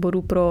chceme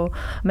svobodu pro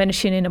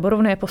menšiny nebo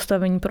rovné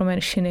postavení pro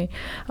menšiny.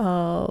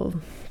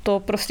 To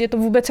prostě to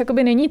vůbec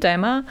jakoby není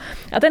téma.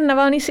 A ten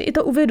Navalný si i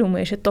to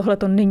uvědomuje, že tohle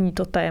to není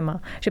to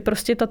téma. Že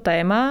prostě to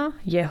téma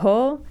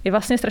jeho je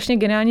vlastně strašně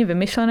geniálně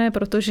vymyšlené,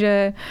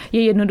 protože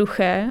je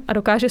jednoduché a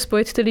dokáže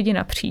spojit ty lidi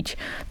napříč.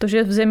 To,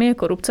 že v zemi je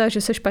korupce,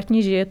 že se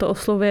špatně žije, to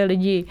oslovuje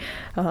lidi,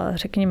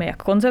 řekněme,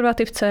 jak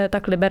konzervativce,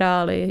 tak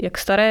liberály, jak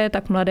staré,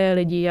 tak mladé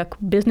lidi, jak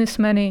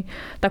businessmeny,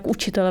 tak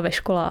učitele ve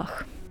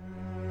školách.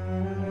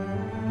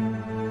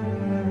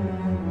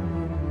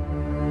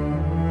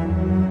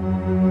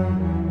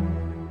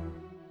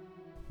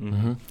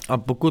 A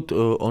pokud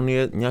on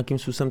je nějakým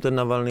způsobem ten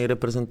Navalný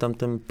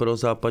reprezentantem pro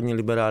západní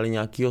liberály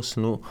nějakého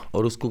snu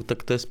o Rusku,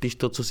 tak to je spíš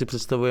to, co si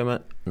představujeme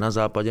na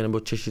západě, nebo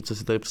Češi, co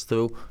si tady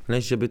představují,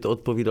 než že by to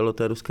odpovídalo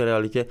té ruské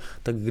realitě.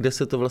 Tak kde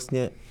se to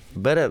vlastně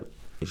bere,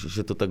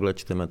 že to takhle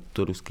čteme,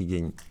 to ruský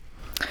dění?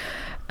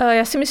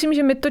 Já si myslím,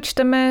 že my to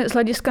čteme z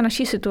hlediska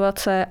naší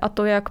situace a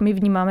to, jak my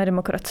vnímáme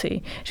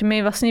demokracii. Že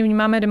my vlastně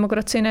vnímáme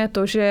demokracii ne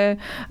to, že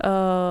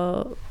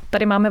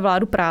tady máme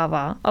vládu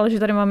práva, ale že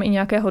tady máme i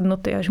nějaké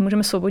hodnoty a že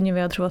můžeme svobodně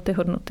vyjadřovat ty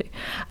hodnoty.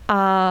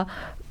 A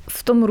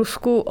v tom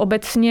Rusku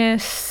obecně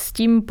s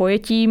tím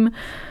pojetím,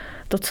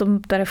 to, co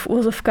tady v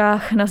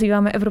úvozovkách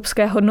nazýváme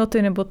evropské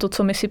hodnoty, nebo to,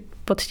 co my si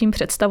pod tím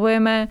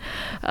představujeme,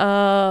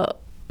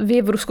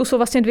 v Rusku jsou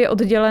vlastně dvě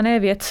oddělené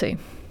věci.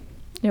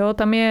 Jo,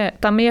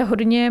 tam je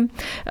hodně,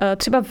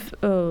 třeba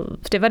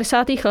v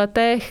 90.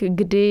 letech,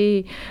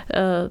 kdy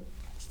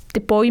ty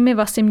pojmy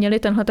vlastně měly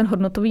tenhle ten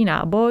hodnotový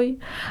náboj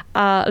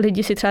a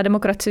lidi si třeba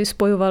demokracii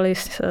spojovali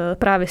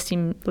právě s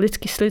tím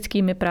s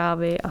lidskými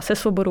právy a se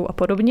svobodou a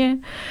podobně,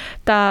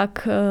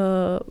 tak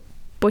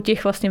po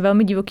těch vlastně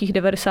velmi divokých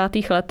 90.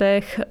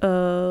 letech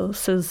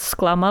se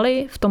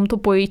zklamali v tomto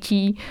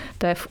pojetí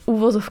té v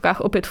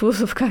úvozovkách, opět v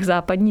úvozovkách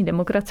západní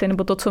demokracie,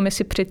 nebo to, co my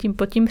si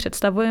pod tím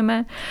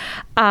představujeme.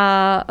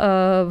 A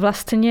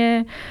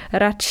vlastně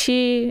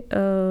radši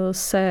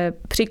se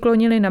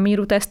přiklonili na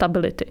míru té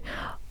stability.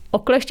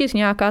 Okleštit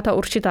nějaká ta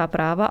určitá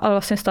práva, ale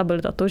vlastně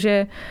stabilita. To,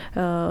 že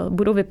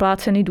budou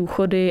vypláceny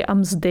důchody a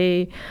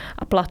mzdy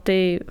a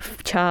platy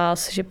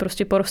včas, že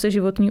prostě poroste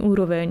životní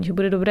úroveň, že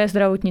bude dobré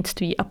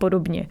zdravotnictví a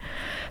podobně.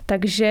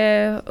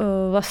 Takže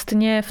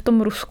vlastně v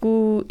tom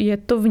Rusku je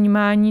to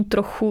vnímání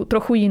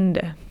trochu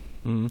jinde.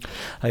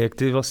 A jak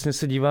ty vlastně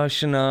se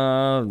díváš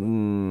na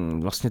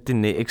vlastně ty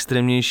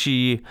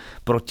nejextrémnější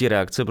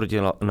protireakce proti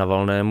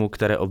Navalnému,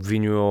 které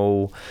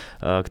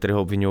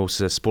ho obviňují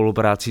se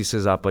spoluprácí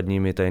se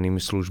západními tajnými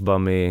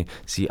službami,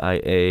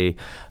 CIA,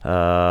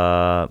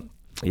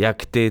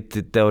 jak ty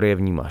teorie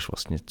vnímáš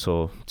vlastně?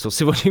 Co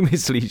si o nich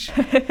myslíš?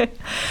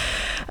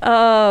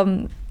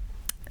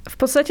 V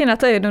podstatě na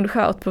to je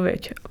jednoduchá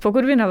odpověď.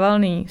 Pokud by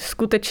Navalný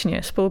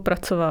skutečně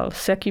spolupracoval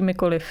s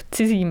jakýmikoliv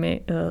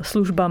cizími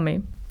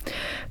službami,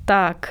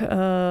 tak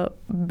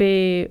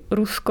by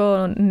Rusko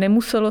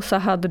nemuselo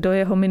sahat do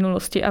jeho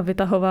minulosti a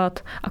vytahovat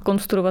a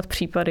konstruovat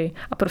případy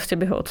a prostě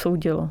by ho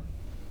odsoudilo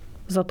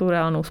za tu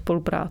reálnou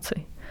spolupráci.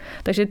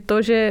 Takže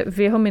to, že v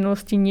jeho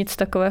minulosti nic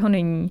takového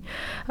není,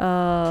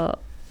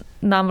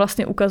 nám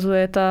vlastně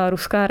ukazuje ta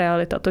ruská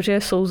realita. To, že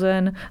je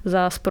souzen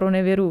za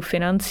zpronevěru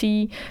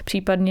financí,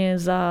 případně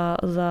za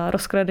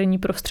rozkradení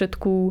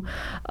prostředků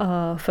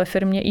ve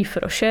firmě Yves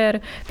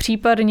Rocher,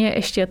 případně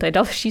ještě, to je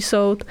další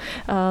soud,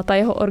 ta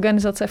jeho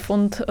organizace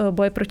Fond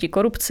boje proti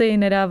korupci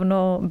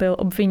nedávno byl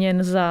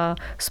obviněn za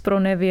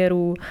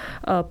zpronevěru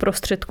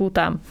prostředků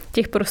tam.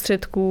 Těch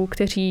prostředků,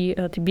 kteří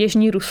ty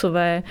běžní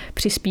Rusové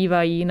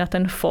přispívají na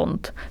ten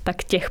fond,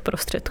 tak těch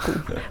prostředků.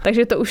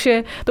 Takže to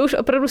už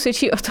opravdu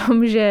svědčí o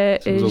tom, že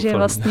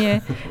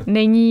vlastně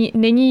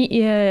není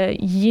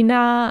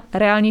jiná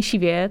reálnější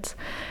věc,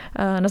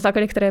 na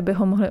základě které by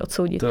ho mohli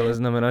odsoudit. To ale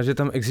znamená, že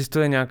tam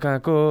existuje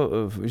nějaká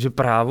že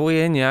právo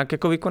je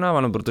nějak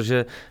vykonáváno,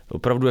 protože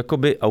opravdu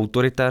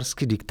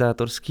autoritářský,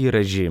 diktátorský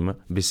režim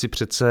by si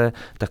přece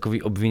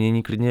takový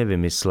obvinění klidně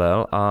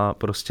vymyslel a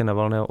prostě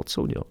Navalného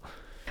odsoudil.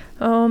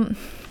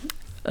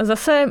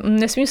 Zase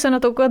nesmím se na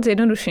to ukázat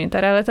zjednodušeně.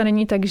 Ta realita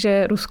není tak,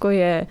 že Rusko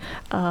je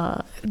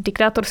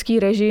diktátorský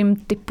režim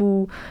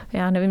typu,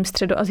 já nevím,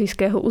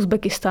 středoasijského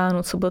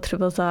Uzbekistánu, co bylo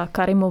třeba za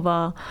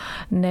Karimova,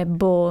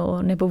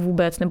 nebo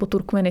vůbec, nebo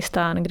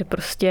Turkmenistán, kde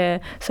prostě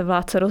se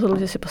vládce rozhodl,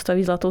 že si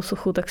postaví zlatou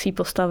sochu, tak si ji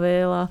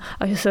postavil a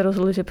že se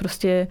rozhodl, že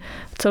prostě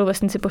celou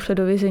vesnici pošle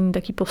do vězení,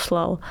 tak ji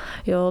poslal.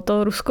 Jo,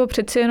 to Rusko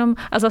přeci jenom,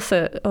 a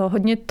zase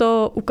hodně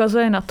to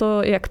ukazuje na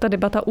to, jak ta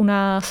debata u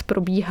nás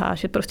probíhá,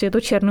 že prostě je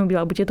to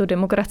černobílá, buď je to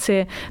demokracie,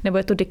 nebo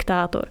je to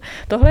diktátor.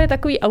 Tohle je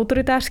takový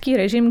autoritářský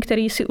režim,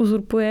 který si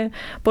uzurpuje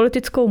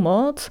politickou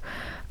moc,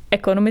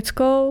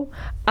 ekonomickou,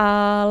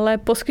 ale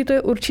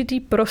poskytuje určitý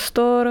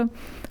prostor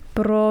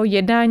pro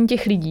jednání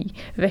těch lidí.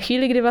 Ve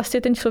chvíli, kdy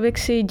vlastně ten člověk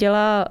si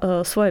dělá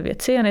svoje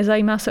věci a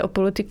nezajímá se o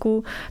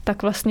politiku,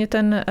 tak vlastně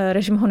ten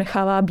režim ho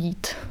nechává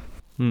být.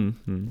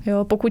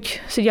 Jo, pokud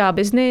si dělá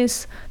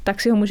biznis,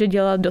 tak si ho může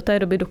dělat do té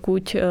doby,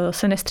 dokud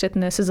se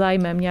nestřetne se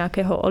zájmem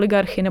nějakého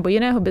oligarchy nebo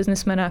jiného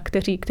biznismena,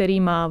 který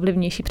má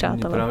vlivnější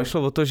přátele. Mně právě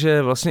šlo o to,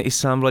 že vlastně i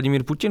sám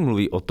Vladimír Putin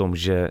mluví o tom,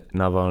 že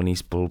Navalný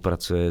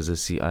spolupracuje se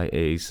CIA,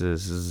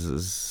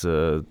 s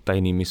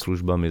tajnými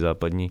službami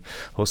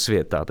západního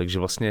světa, takže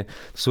vlastně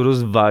jsou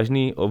dost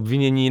vážný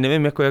obvinění.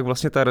 Nevím, jak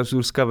vlastně ta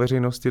ruská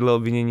veřejnost tyhle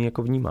obvinění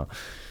jako vnímá.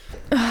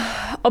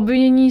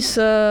 Obvinění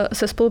se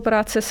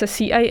spolupráce se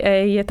CIA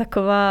je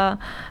taková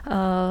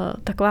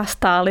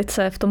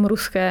stálice v tom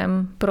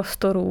ruském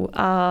prostoru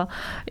a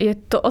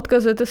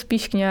odkazujete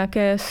spíš k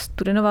nějaké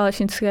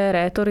studenoválečnické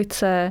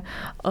rétorice,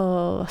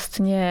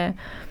 vlastně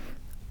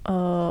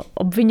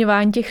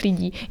obviňování těch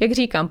lidí. Jak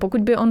říkám,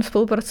 pokud by on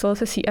spolupracoval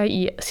se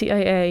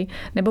CIA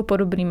nebo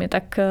podobnými,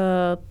 tak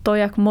to,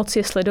 jak moc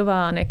je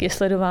sledován, jak je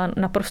sledován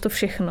naprosto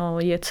všechno,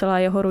 je celá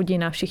jeho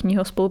rodina, všichni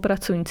jeho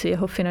spolupracovníci,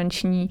 jeho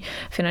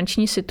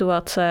finanční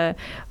situace,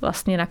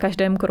 vlastně na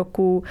každém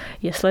kroku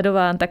je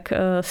sledován, tak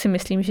si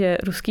myslím, že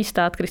ruský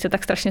stát, který se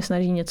tak strašně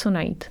snaží něco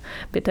najít,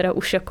 by teda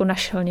už jako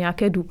našel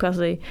nějaké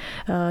důkazy,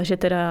 že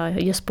teda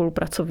je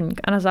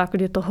spolupracovník a na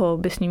základě toho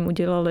by s ním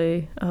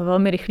udělali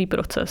velmi rychlý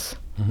proces.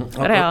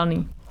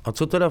 Reálný. A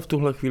co teda v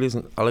tuhle chvíli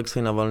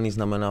Alexej Navalný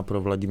znamená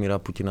pro Vladimíra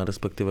Putina,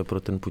 respektive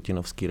pro ten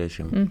putinovský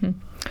režim?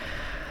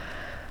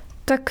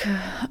 Tak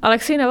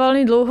Alexej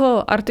Navalný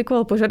dlouho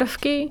artikuloval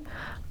požadavky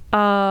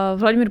a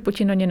Vladimír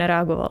Putin na ně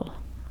nereagoval.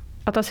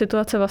 A ta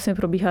situace vlastně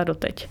probíhá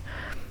doteď.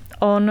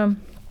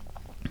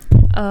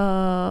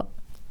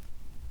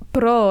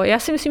 Já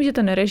si myslím, že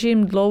ten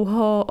režim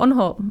on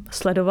ho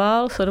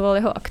sledoval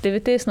jeho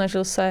aktivity,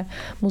 snažil se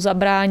mu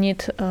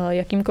zabránit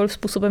jakýmkoliv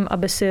způsobem,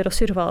 aby si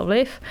rozšiřoval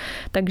vliv,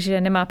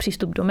 takže nemá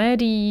přístup do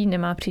médií,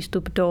 nemá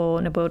přístup do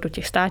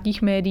těch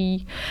státních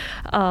médií.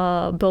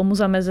 Bylo mu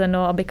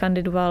zamezeno, aby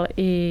kandidoval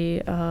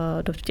i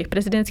do těch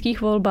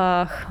prezidentských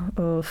volbách,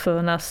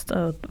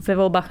 ve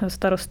volbách na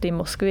starosty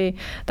Moskvy,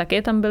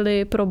 také tam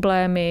byly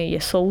problémy,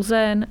 je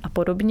souzen a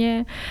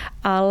podobně,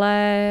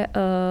 ale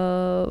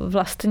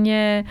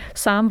vlastně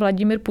sám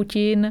Vladimír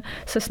Putin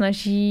se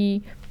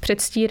snaží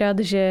předstírat,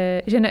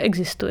 že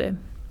neexistuje.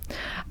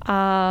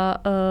 A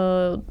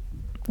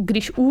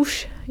když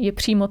už je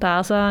přímo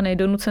tázán, je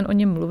donucen o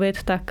něm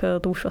mluvit, tak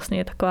to už vlastně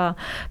je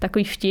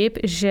takový vtip,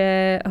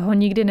 že ho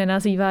nikdy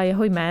nenazývá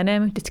jeho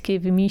jménem, vždycky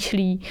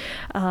vymýšlí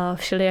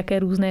všelijaké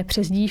různé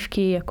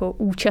přezdívky, jako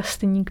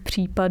účastník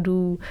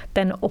případů,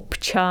 ten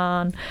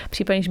občan.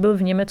 Případně, když byl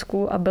v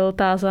Německu a byl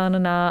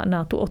tázán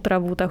na tu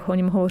otravu, tak o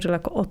něm hovořil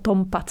jako o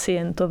tom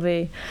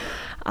pacientovi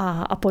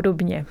a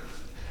podobně.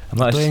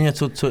 To je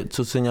něco,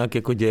 co se nějak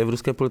jako děje v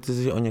ruské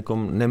politice, že o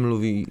někom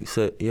nemluví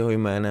se jeho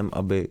jménem,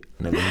 aby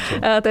nevím co?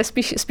 To je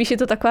spíš je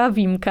to taková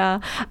výjimka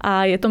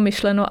a je to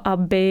myšleno,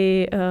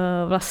 aby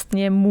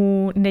vlastně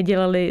mu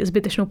nedělali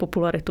zbytečnou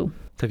popularitu.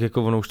 Tak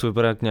jako ono už to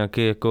vypadá jak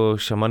nějaký jako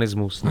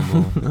šamanismus,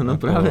 nebo, no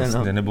právě,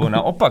 vlastně, nebo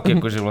naopak,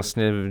 jako že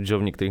vlastně že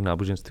v některých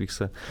náboženstvích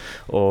se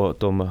o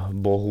tom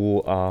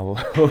bohu a o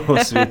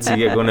svědcích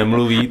jako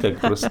nemluví, tak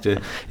prostě,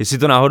 jestli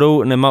to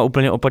náhodou nemá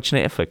úplně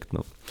opačný efekt. No.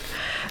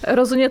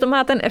 Rozhodně to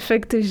má ten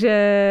efekt,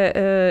 že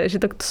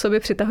to k sobě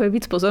přitahuje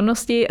víc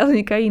pozornosti a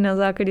vznikají na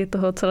základě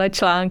toho celé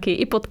články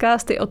i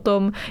podcasty o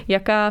tom,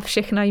 jaká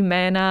všechna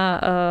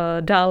jména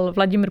dal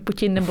Vladimír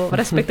Putin nebo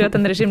respektive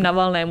ten režim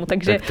Navalnému,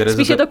 takže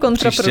spíš je to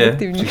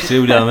kontraproduktivní. Příště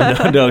uděláme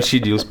další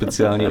díl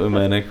speciální o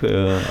jménech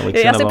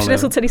Alexeje Navalného. Já si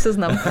přinesu celý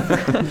seznam.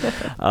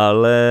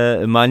 Ale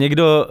má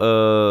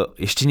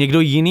ještě někdo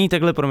jiný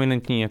takhle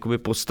prominentní jakoby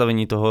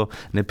postavení toho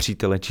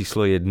nepřítele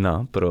číslo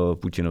 1 pro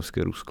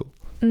putinovské Rusko?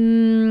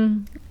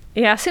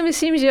 Já si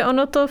myslím, že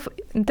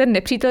ten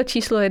nepřítel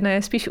číslo 1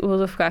 je spíš v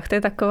uvozovkách. To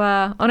je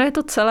ono je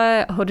to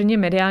celé hodně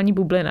mediální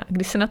bublina.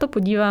 Když se na to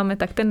podíváme,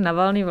 tak ten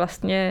Navalný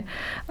vlastně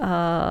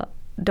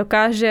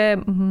dokáže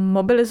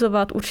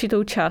mobilizovat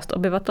určitou část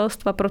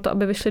obyvatelstva pro to,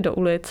 aby vyšli do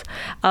ulic,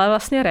 ale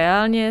vlastně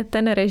reálně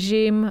ten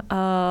režim,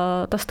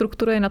 ta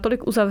struktura je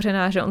natolik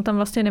uzavřená, že on tam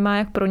vlastně nemá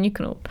jak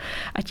proniknout.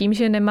 A tím,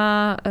 že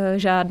nemá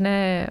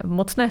žádné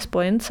mocné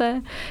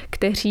spojence,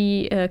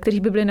 kteří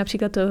by byli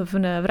například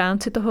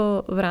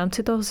v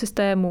rámci toho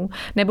systému,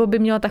 nebo by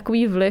měla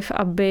takový vliv,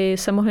 aby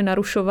se mohly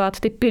narušovat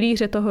ty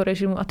pilíře toho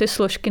režimu a ty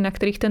složky, na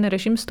kterých ten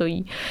režim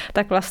stojí,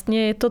 tak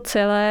vlastně je to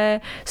celé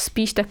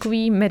spíš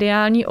takový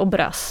mediální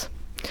obraz.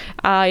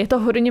 A je to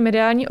hodně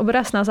mediální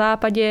obraz na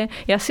západě.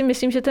 Já si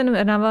myslím, že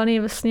ten Navalný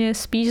je vlastně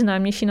spíš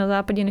známější na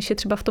západě, než je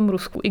třeba v tom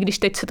Rusku, i když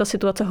teď se ta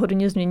situace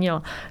hodně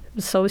změnila.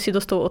 Souvisí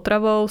to s tou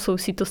otravou,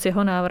 souvisí to s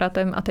jeho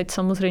návratem a teď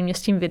samozřejmě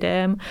s tím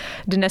videem.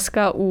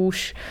 Dneska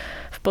už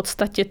v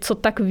podstatě, co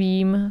tak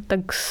vím, tak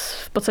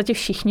v podstatě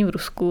všichni v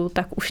Rusku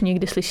tak už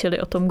někdy slyšeli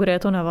o tom, kde je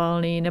to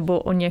Navalný, nebo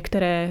o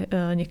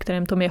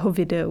některém tom jeho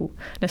videu.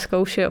 Dneska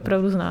už je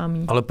opravdu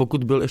známý. Ale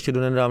pokud byl ještě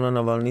donedávna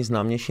Navalný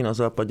známější na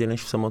západě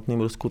než v samotném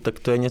Rusku, tak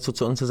to je něco,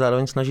 co on se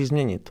zároveň snaží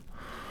změnit.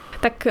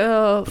 Tak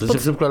protože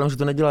předpokládám, že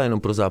to nedělá jenom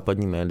pro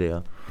západní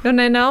média. No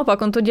ne,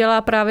 naopak, on to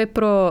dělá právě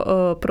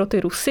pro ty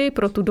Rusy,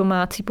 pro tu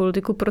domácí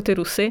politiku, pro ty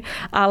Rusy,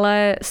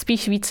 ale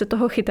spíš víc se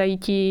toho chytají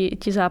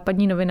ti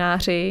západní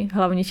novináři,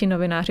 hlavně ti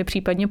novináři,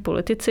 případně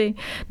politici,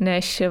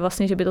 než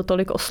vlastně, že by to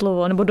tolik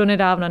oslovovalo, nebo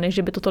donedávna, než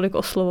že by to tolik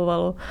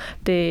oslovovalo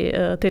ty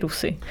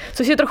Rusy.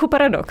 Což je trochu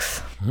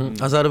paradox.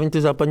 A zároveň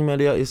ty západní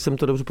média, jestli jsem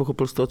to dobře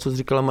pochopil z toho, co jsi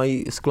říkala,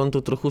 mají sklon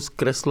to trochu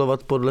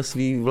zkreslovat podle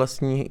svý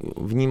vlastní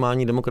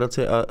vnímání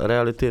demokracie a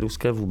reality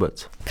ruské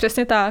vůbec.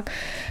 Přesně tak.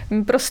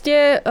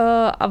 Prostě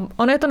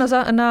ono je to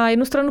na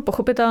jednu stranu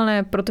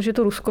pochopitelné, protože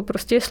to Rusko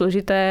prostě je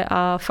složité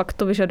a fakt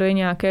to vyžaduje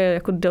nějaké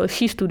jako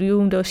delší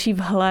studium, delší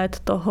vhled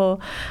toho,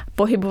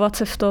 pohybovat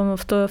se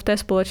v té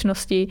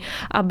společnosti,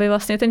 aby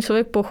vlastně ten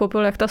člověk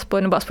pochopil, jak ta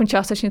společnost, nebo aspoň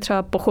částečně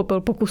třeba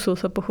pokusil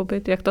se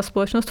pochopit, jak ta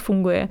společnost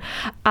funguje.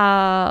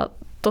 A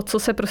to, co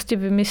se prostě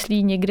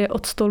vymyslí někde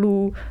od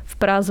stolu v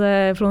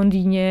Praze, v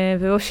Londýně,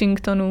 v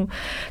Washingtonu.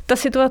 Ta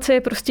situace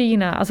je prostě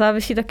jiná a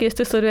závisí taky,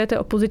 jestli sledujete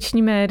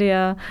opoziční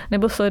média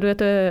nebo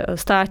sledujete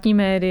státní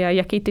média,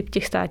 jaký typ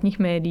těch státních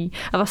médií.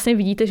 A vlastně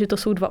vidíte, že to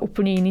jsou dva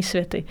úplně jiný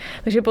světy.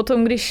 Takže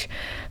potom, když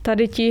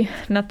tady ti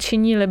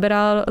nadšení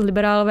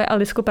liberálové a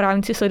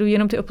lidskoprávníci sledují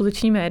jenom ty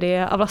opoziční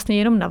média a vlastně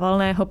jenom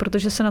Navalného,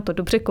 protože se na to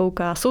dobře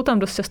kouká, jsou tam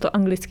dost často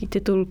anglické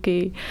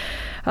titulky.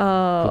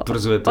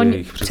 Potvrzuje to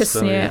jejich představy.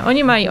 Přesně.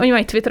 Oni mají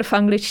Twitter v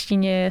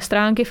angličtině,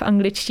 stránky v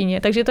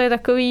angličtině, takže to je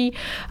takový,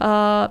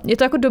 je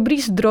to jako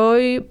dobrý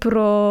zdroj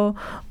pro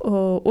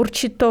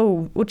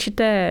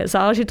určité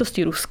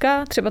záležitosti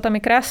Ruska. Třeba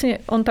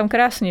on tam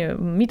krásně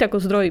mít jako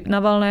zdroj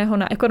Navalného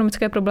na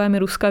ekonomické problémy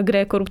Ruska, kde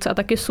je korupce a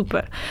tak je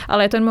super.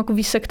 Ale je to jenom jako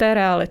výsek té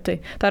reality.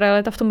 Ta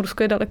realita v tom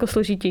Rusku je daleko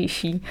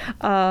složitější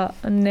a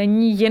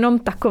není jenom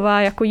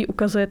taková, jako ji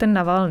ukazuje ten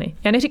Navalny.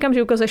 Já neříkám,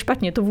 že ukazuje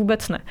špatně, to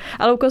vůbec ne,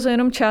 ale ukazuje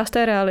jenom část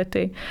té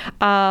reality.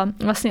 A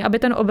vlastně, aby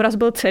ten obraz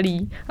byl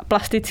celý a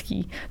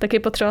plastický, tak je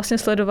potřeba vlastně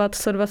sledovat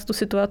tu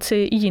situaci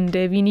i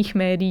jinde, v jiných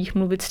médiích,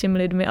 mluvit s těmi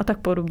lidmi a tak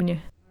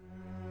podobně.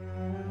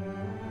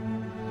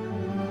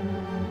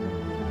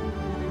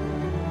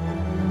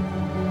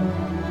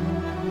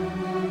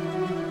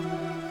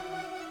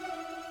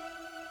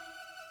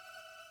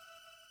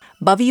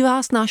 Baví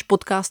vás náš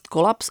podcast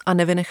Kolaps a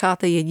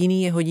nevynecháte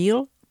jediný jeho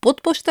díl?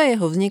 Podpořte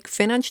jeho vznik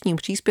finančním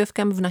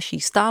příspěvkem v naší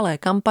stálé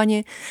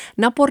kampani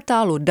na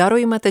portálu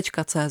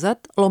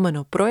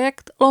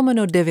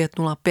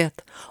darujme.cz/projekt/905.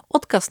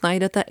 Odkaz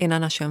najdete i na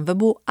našem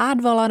webu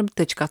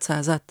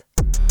a2larm.cz.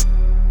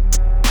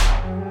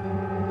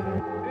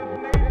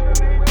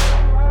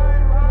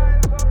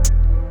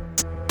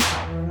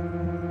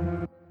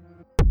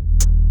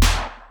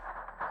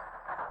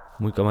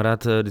 Můj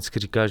kamarád vždycky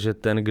říká, že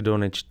ten, kdo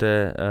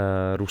nečte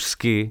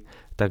rusky,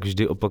 tak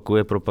vždy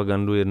opakuje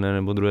propagandu jedné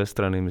nebo druhé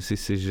strany. Myslíš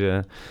si,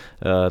 že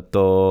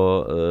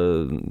to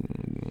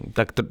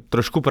tak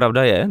trošku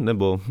pravda je?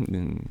 Nebo...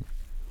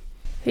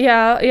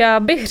 Já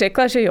bych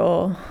řekla, že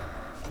jo.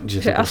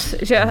 Že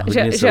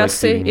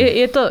asi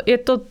je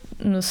to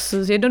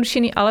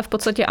zjednodušený, ale v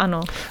podstatě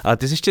ano. A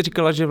ty jsi ještě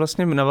říkala, že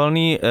vlastně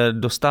Navalný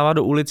dostává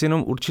do ulic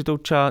jenom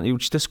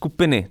určité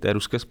skupiny té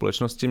ruské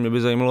společnosti. Mě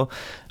by zajímalo,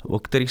 o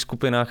kterých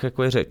skupinách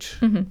jako je řeč.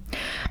 Mm-hmm.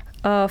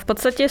 V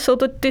podstatě jsou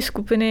to ty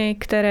skupiny,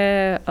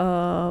 které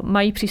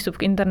mají přístup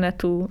k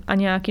internetu a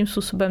nějakým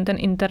způsobem ten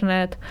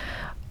internet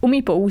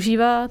umí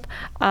používat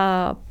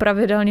a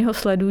pravidelně ho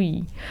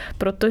sledují.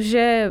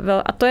 Protože,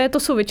 to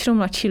jsou většinou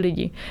mladší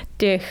lidi.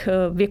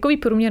 Věkový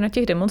průměr na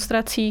těch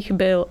demonstracích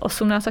byl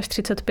 18 až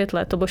 35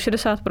 let. To bylo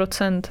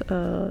 60%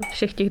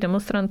 všech těch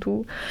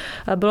demonstrantů.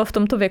 Bylo v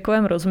tomto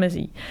věkovém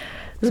rozmezí.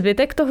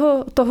 Zbytek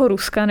toho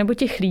Ruska nebo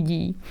těch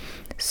lidí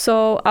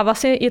a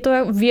vlastně je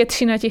to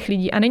většina těch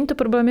lidí. A není to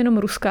problém jenom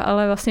Ruska,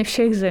 ale vlastně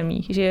všech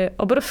zemí. Že je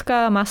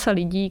obrovská masa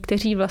lidí,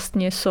 kteří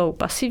vlastně jsou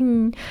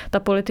pasivní, ta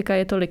politika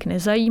je tolik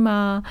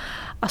nezajímá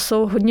a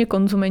jsou hodně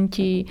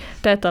konzumenti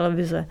té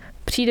televize.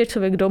 Přijde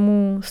člověk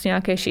domů z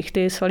nějaké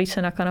šichty, svalí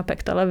se na kanapé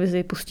k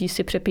televizi, pustí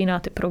si, přepíná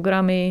ty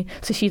programy,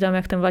 slyší tam,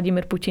 jak ten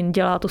Vladimir Putin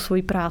dělá tu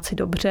svoji práci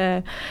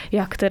dobře,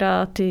 jak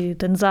teda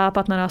ten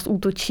západ na nás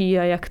útočí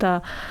a jak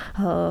ta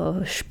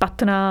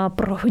špatná,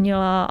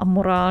 prohnilá a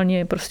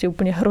morálně prostě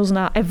úplně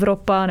hrozná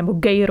Evropa, nebo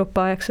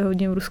gayropa, jak se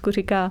hodně v Rusku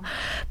říká,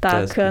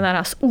 tak na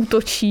nás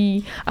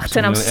útočí a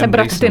chce nám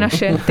sebrat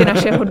ty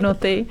naše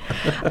hodnoty.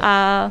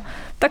 A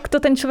tak to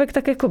ten člověk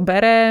tak jako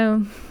bere,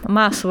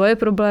 má svoje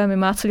problémy,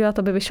 má co dělat,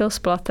 aby vyšel s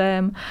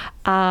platem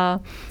a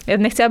já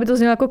nechci, aby to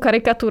znělo jako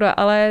karikatura,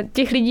 ale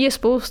těch lidí je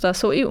spousta,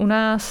 jsou i u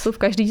nás, jsou v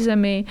každé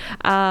zemi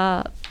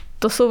a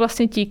to jsou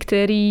vlastně ti,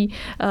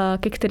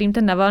 ke kterým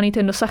ten Navalný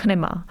ten dosah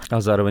nemá.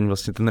 A zároveň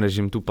vlastně ten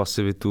režim tu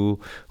pasivitu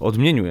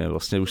odměňuje.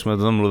 Vlastně už jsme o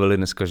tom mluvili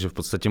dneska, že v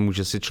podstatě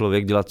může si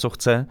člověk dělat, co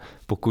chce,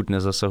 pokud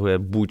nezasahuje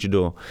buď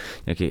do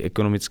nějakých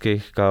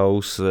ekonomických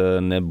kauz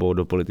nebo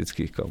do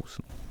politických kauz.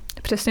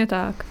 Přesně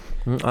tak.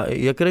 A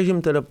jak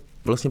režim teda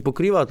vlastně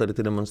pokrývá tady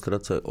ty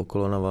demonstrace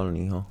okolo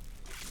Navalnýho?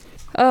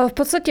 V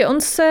podstatě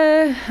on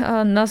se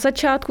na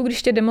začátku,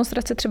 když ty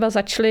demonstrace třeba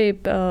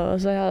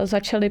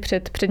začaly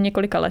před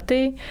několika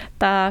lety,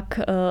 tak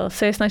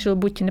se je snažil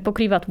buď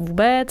nepokrývat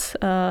vůbec,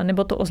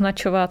 nebo to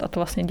označovat, a to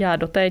vlastně dělá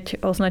doteď,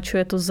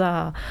 označuje to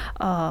za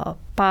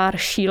pár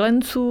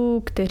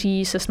šílenců,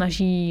 kteří se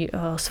snaží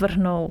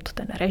svrhnout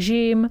ten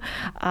režim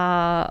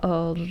a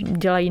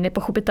dělají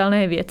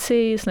nepochopitelné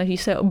věci, snaží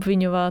se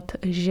obvinovat,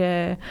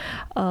 že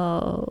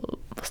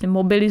vlastně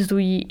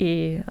mobilizují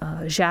i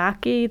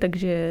žáky,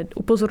 takže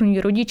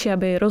upozorňují rodiče,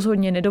 aby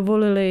rozhodně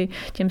nedovolili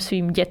těm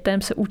svým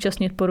dětem se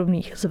účastnit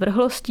podobných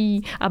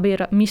zvrhlostí, aby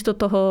místo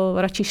toho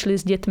radši šli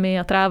s dětmi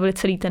a trávili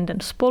celý ten den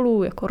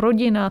spolu jako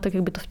rodina, tak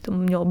jak by to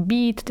mělo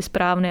být, ty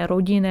správné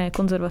rodinné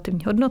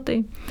konzervativní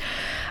hodnoty.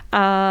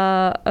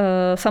 A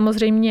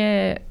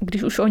samozřejmě,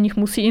 když už o nich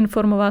musí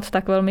informovat,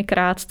 tak velmi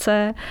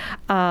krátce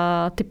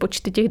a ty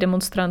počty těch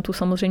demonstrantů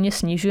samozřejmě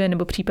snižuje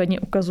nebo případně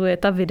ukazuje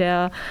ta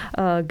videa,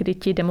 kdy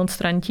ti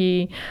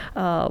demonstranti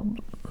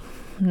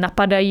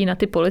napadají na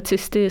ty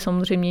policisty.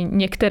 Samozřejmě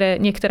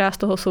některá z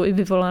toho jsou i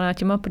vyvolaná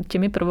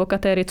těmi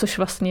provokatéry, což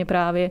vlastně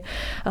právě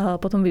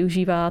potom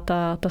využívá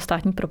ta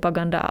státní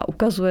propaganda a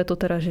ukazuje to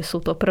teda, že jsou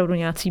to opravdu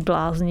nějací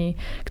blázni,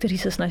 kteří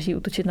se snaží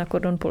útočit na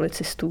kordon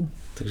policistů.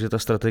 Takže ta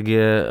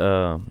strategie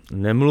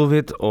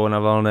nemluvit o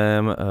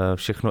Navalném,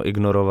 všechno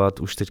ignorovat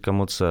už teďka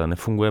moc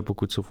nefunguje,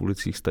 pokud jsou v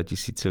ulicích 100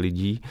 000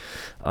 lidí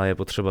a je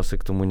potřeba se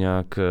k tomu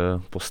nějak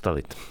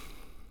postavit.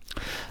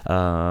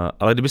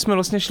 Ale kdybychom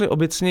vlastně šli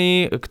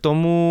obecněji k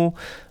tomu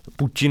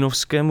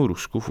putinovskému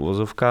Rusku v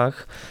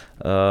uvozovkách,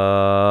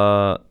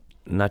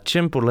 na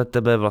čem podle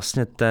tebe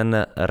vlastně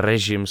ten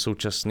režim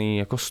současný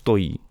jako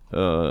stojí?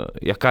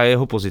 Jaká je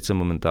jeho pozice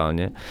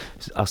momentálně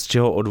a z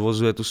čeho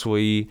odvozuje tu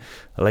svoji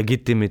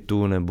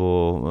legitimitu,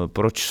 nebo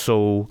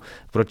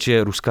proč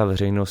je ruská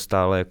veřejnost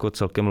stále jako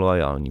celkem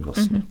loajální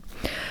vlastně?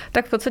 Mm-hmm.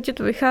 Tak v podstatě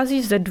to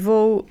vychází ze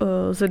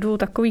dvou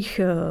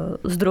takových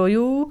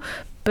zdrojů.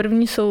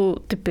 První jsou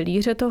ty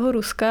pilíře toho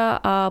Ruska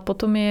a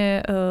potom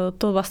je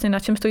to vlastně, na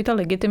čem stojí ta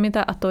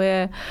legitimita, a to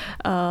je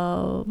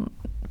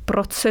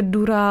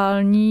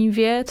procedurální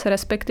věc,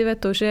 respektive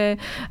to, že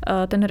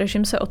ten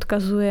režim se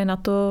odkazuje na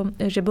to,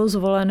 že byl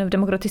zvolen v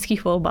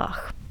demokratických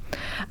volbách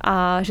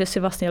a že si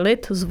vlastně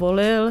lid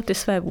zvolil ty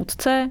své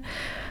vůdce,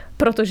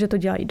 protože to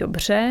dělají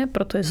dobře,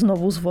 proto je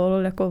znovu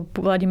zvolil, jako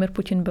Vladimir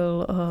Putin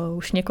byl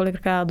už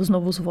několikrát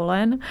znovu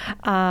zvolen,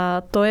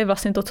 a to je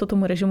vlastně to, co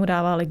tomu režimu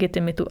dává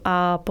legitimitu.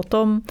 A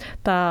potom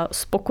ta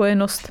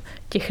spokojenost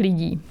těch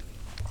lidí.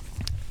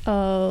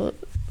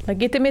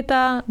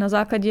 Legitimita na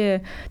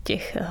základě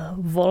těch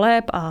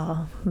voleb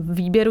a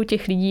výběru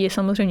těch lidí je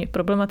samozřejmě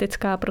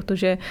problematická,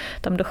 protože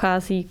tam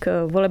dochází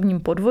k volebním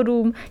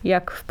podvodům,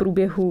 jak v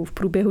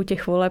průběhu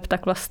těch voleb,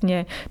 tak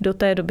vlastně do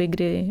té doby,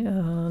 kdy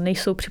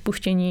nejsou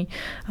připuštěni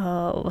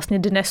vlastně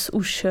dnes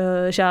už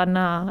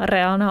žádná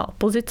reálná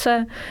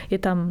opozice. Je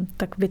tam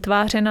tak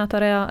vytvářena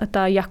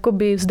ta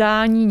jakoby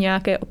zdání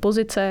nějaké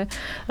opozice,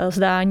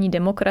 zdání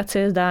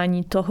demokracie,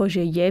 zdání toho,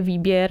 že je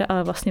výběr,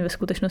 ale vlastně ve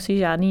skutečnosti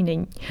žádný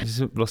není.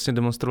 Vlastně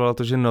demonstrovala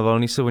to, že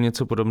Navalný se o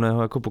něco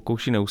podobného jako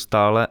pokouší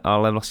neustále,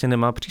 ale vlastně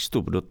nemá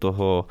přístup do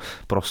toho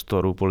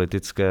prostoru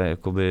politické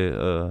jakoby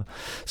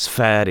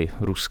sféry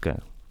ruské.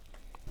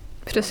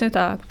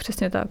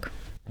 Přesně tak.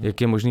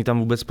 Jak je možný tam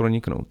vůbec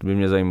proniknout, by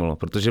mě zajímalo,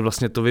 protože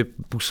vlastně to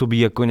působí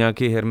jako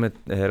nějaký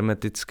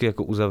hermeticky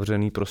jako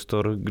uzavřený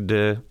prostor,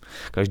 kde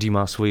každý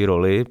má svoji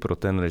roli pro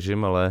ten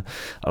režim,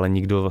 ale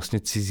nikdo vlastně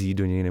cizí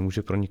do něj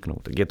nemůže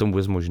proniknout. Tak je to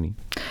vůbec možný?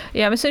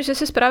 Já myslím, že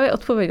jsi správně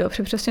odpověděl,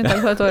 protože přesně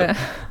takhle to je.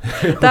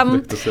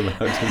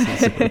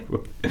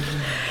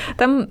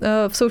 Tam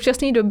v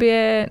současné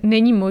době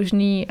není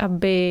možný,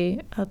 aby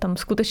tam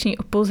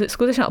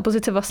skutečná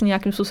opozice vlastně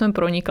nějakým způsobem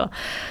pronikla.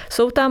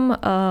 Jsou tam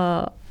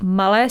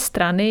malé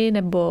strany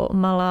nebo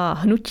malá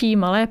hnutí,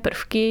 malé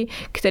prvky,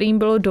 kterým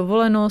bylo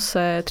dovoleno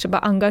se třeba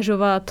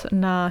angažovat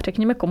na,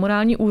 řekněme,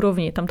 komunální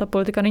úrovni. Tam ta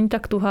politika není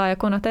tak tuhá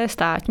jako na té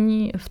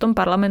státní. V tom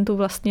parlamentu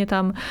vlastně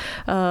tam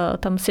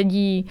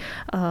sedí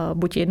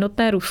buď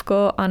Jednotné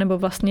Rusko, anebo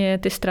vlastně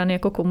ty strany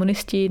jako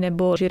komunisti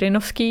nebo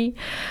Žirinovský,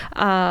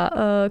 a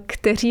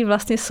kteří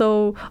vlastně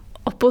jsou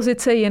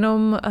opozice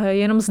jenom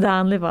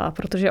zdánlivá,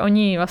 protože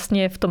oni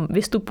vlastně v tom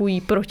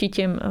vystupují proti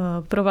těm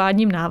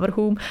provádním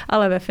návrhům,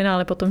 ale ve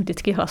finále potom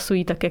vždycky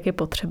hlasují tak, jak je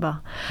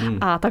potřeba.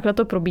 A takhle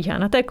to probíhá.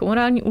 Na té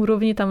komunální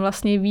úrovni tam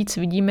vlastně víc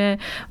vidíme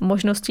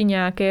možnosti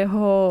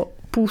nějakého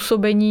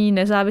působení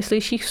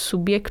nezávislejších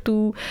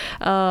subjektů.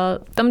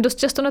 Tam dost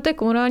často na té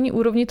komunální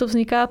úrovni to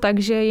vzniká tak,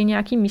 že je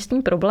nějaký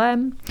místní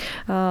problém,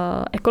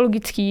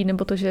 ekologický,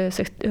 nebo to, že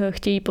se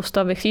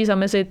chtějí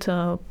zamezit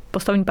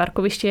postavení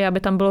parkoviště, aby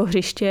tam bylo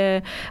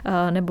hřiště,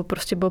 nebo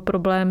prostě byl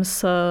problém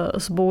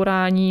s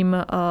bouráním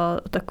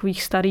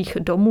takových starých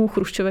domů.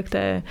 Chruščovek, to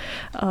je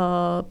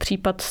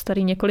případ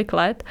starý několik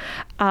let.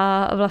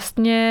 A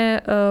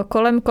vlastně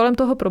kolem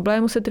toho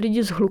problému se ty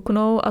lidi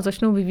zhluknou a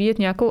začnou vyvíjet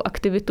nějakou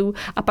aktivitu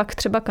a pak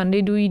třeba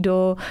kandidují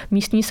do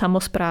místní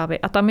samosprávy.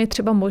 A tam je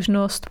třeba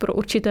možnost pro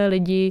určité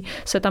lidi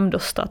se tam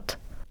dostat.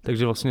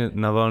 Takže vlastně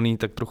Navalný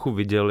tak trochu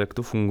viděl, jak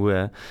to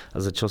funguje a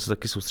začal se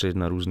taky soustředit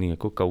na různé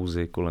jako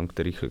kauzy, kolem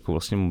kterých jako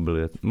vlastně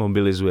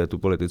mobilizuje tu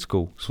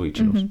politickou svoji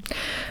činnost.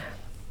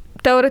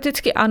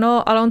 Teoreticky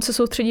ano, ale on se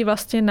soustředí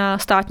vlastně na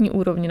státní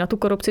úrovni, na tu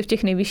korupci v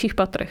těch nejvyšších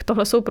patrech.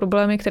 Tohle jsou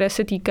problémy, které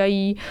se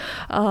týkají,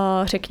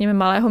 řekněme,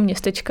 malého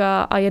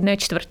městečka a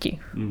 1/4.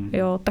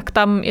 Jo, tak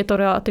tam je to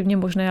relativně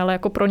možné, ale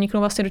jako proniknout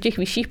vlastně do těch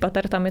vyšších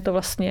pater, tam je to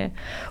vlastně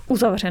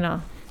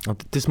uzavřená. A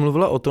ty jsi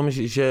mluvila o tom,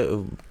 že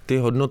ty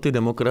hodnoty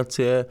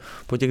demokracie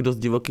po těch dost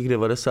divokých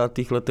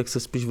 90. letech se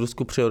spíš v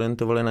Rusku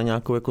přeorientovaly na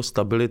nějakou jako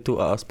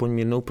stabilitu a aspoň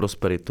mírnou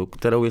prosperitu,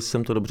 kterou, jestli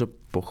jsem to dobře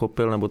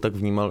pochopil nebo tak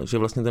vnímal, že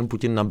vlastně ten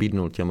Putin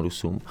nabídnul těm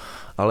Rusům.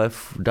 Ale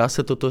dá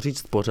se toto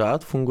říct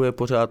pořád? Funguje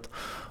pořád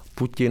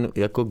Putin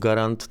jako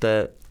garant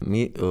té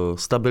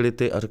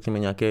stability a řekněme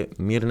nějaké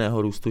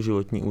mírného růstu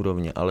životní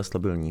úrovně, ale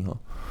stabilního?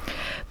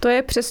 To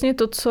je přesně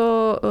to,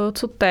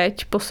 co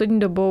teď poslední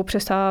dobou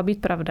přestává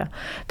být pravda.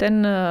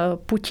 Ten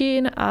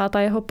Putin a ta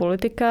jeho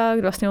politika,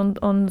 vlastně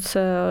on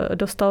se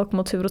dostal k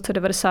moci v roce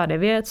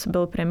 99,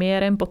 byl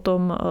premiérem,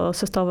 potom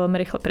se stal velmi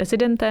rychle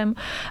prezidentem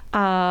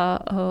a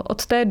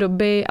od té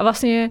doby, a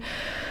vlastně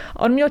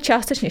on měl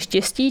částečně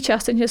štěstí,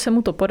 částečně se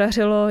mu to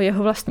podařilo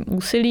jeho vlastním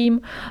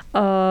úsilím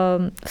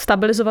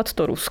stabilizovat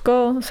to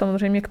Rusko.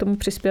 Samozřejmě k tomu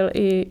přispěl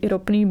i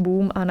ropný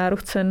boom a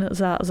nárůst cen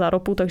za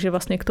ropu, takže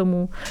vlastně k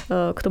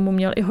tomu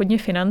měl i hodně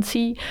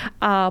financí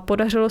a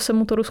podařilo se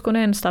mu to Rusko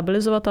nejen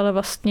stabilizovat, ale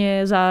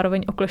vlastně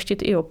zároveň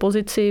okleštit i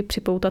opozici,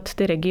 připoutat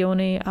ty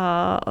regiony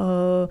a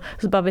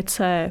zbavit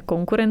se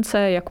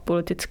konkurence, jak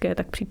politické,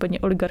 tak případně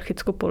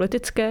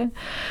oligarchicko-politické.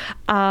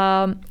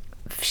 A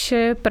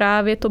vše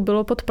právě to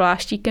bylo pod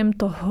pláštíkem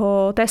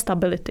té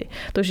stability.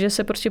 To, že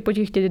se prostě po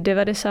těch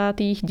 90.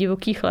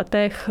 divokých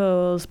letech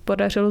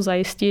podařilo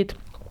zajistit,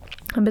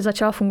 aby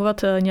začala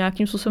fungovat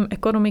nějakým způsobem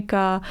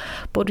ekonomika,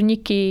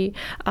 podniky,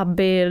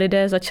 aby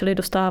lidé začali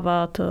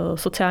dostávat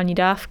sociální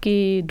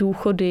dávky,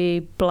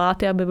 důchody,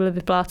 pláty, aby byly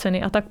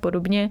vypláceny a tak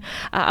podobně.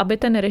 A aby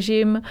ten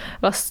režim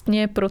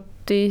vlastně pro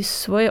ty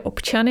svoje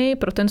občany,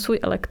 pro ten svůj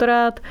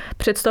elektorát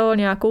představoval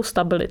nějakou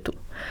stabilitu.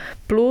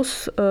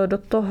 Plus do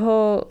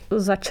toho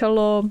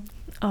začalo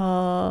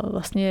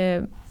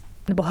vlastně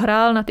nebo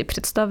hrál na ty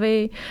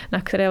představy,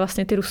 na které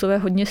vlastně ty Rusové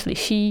hodně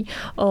slyší,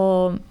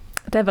 o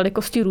té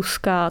velikosti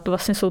Ruska. To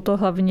vlastně jsou to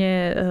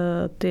hlavně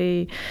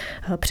ty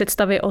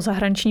představy o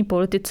zahraniční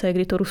politice,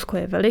 kdy to Rusko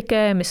je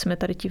veliké, my jsme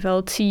tady ti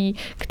velcí,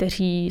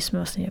 kteří jsme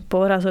vlastně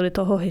porazili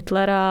toho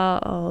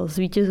Hitlera,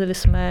 zvítězili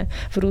jsme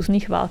v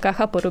různých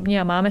válkách a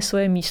podobně a máme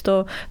svoje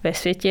místo ve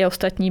světě,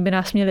 ostatní by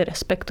nás měli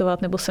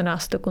respektovat nebo se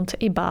nás dokonce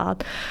i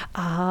bát.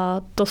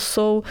 A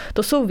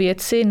to jsou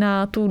věci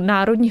na tu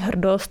národní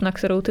hrdost, na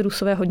kterou ty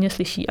Rusové hodně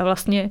slyší. A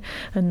vlastně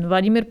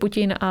Vladimír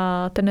Putin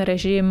a ten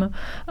režim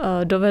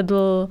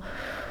dovedl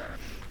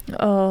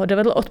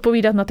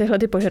odpovídat na tyhle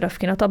ty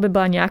požadavky, na to, aby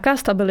byla nějaká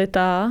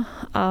stabilita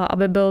a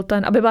aby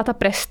byla ta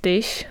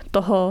prestiž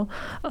toho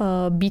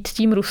být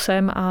tím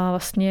Rusem a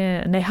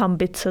vlastně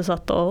nehambit se za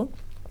to.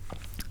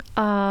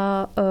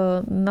 A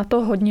na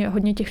to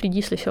hodně těch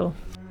lidí slyšelo.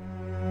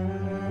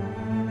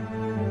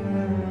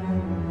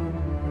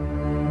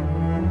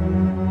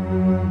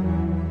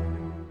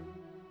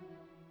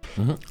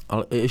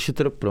 Ale ještě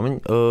teda, promiň,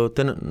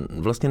 ten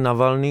vlastně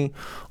Navalný,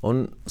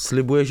 on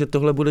slibuje, že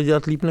tohle bude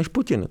dělat líp než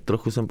Putin.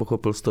 Trochu jsem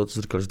pochopil z toho, co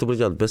jsi říkal, že to bude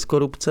dělat bez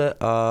korupce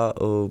a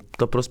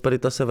ta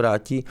prosperita se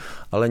vrátí,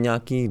 ale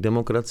nějaký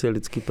demokracie,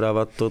 lidský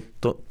práva,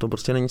 to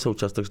prostě není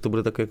součást, takže to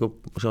bude tak jako,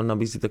 že on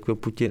nabízí takového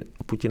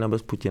Putina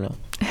bez Putina.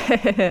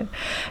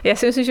 Já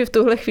si myslím, že v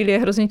tuhle chvíli je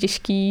hrozně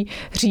těžký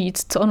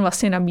říct, co on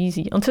vlastně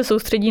nabízí. On se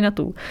soustředí na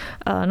tu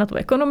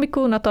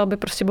ekonomiku, na to, aby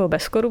prostě bylo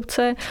bez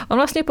korupce. On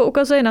vlastně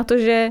poukazuje na to,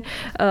 že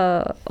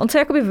on se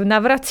jakoby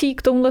navrací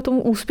k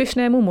tomuhletomu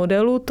úspěšnému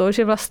modelu, to,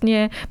 že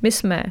vlastně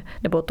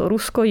nebo to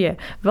Rusko je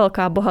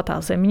velká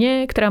bohatá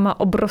země, která má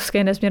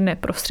obrovské nezměrné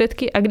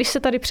prostředky a když se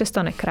tady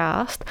přestane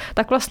krást,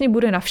 tak vlastně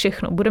bude na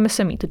všechno. Budeme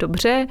se mít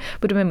dobře,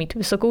 budeme mít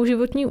vysokou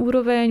životní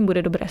úroveň,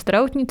 bude dobré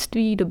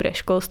zdravotnictví, dobré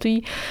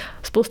školství,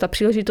 spousta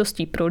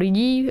příležitostí pro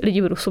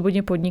lidi budou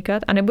svobodně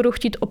podnikat a nebudou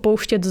chtít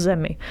opouštět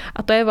zemi.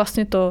 A to je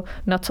vlastně to,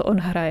 na co on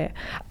hraje.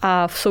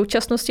 A v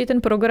současnosti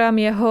ten program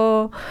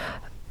jeho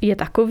je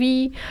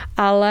takový,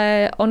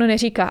 ale on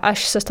neříká,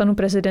 až se stanu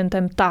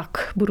prezidentem, tak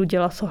budu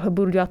dělat tohle,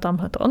 budu dělat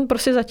tamhleto. On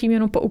prostě zatím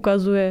jenom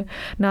poukazuje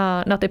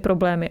na ty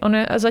problémy. On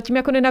zatím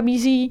jako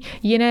nenabízí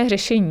jiné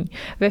řešení.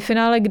 Ve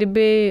finále,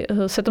 kdyby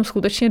se tam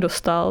skutečně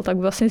dostal, tak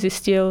vlastně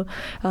zjistil,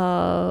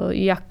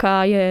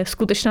 jaká je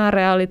skutečná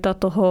realita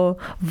toho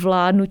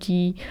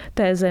vládnutí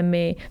té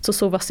zemi, co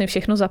jsou vlastně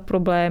všechno za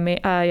problémy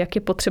a jak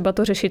je potřeba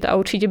to řešit. A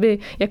určitě by,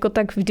 jako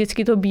tak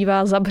vždycky to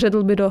bývá,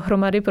 zabředl by do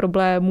hromady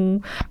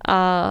problémů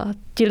a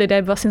ti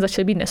lidé vlastně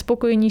začali být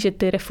nespokojení, že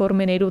ty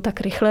reformy nejdou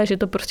tak rychle, že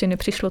to prostě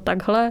nepřišlo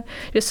takhle,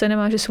 že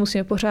si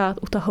musíme pořád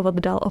utahovat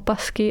dál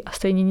opasky a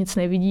stejně nic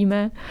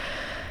nevidíme.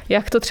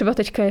 Jak to třeba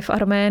teďka je v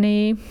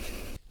Arménii.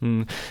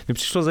 Mně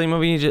přišlo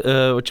zajímavé,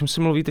 o čem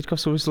se mluví teďka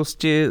v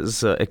souvislosti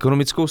s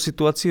ekonomickou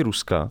situací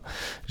Ruska,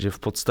 že v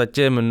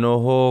podstatě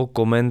mnoho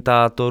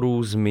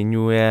komentátorů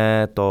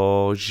zmiňuje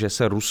to, že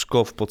se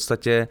Rusko v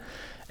podstatě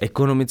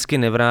ekonomicky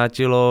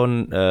nevrátilo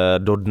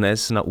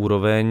dodnes na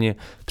úroveň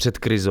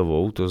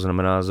předkrizovou, to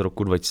znamená z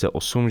roku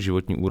 2008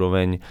 životní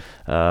úroveň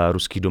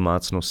ruských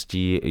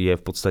domácností je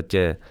v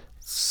podstatě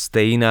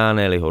stejná,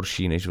 ne-li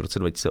horší než v roce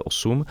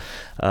 2008.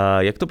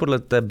 Jak to podle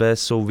tebe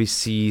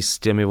souvisí s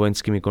těmi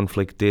vojenskými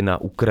konflikty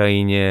na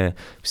Ukrajině,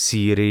 v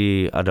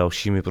Sýrii a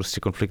dalšími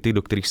prostě konflikty,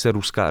 do kterých se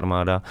ruská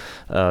armáda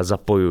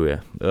zapojuje?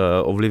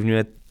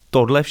 Ovlivňuje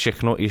tohle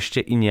všechno ještě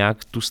i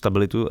nějak tu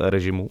stabilitu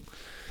režimu?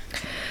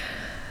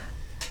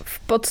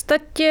 V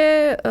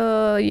podstatě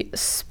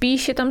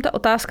spíš je tam ta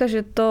otázka,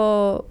 že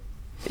to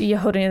je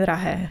hodně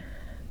drahé.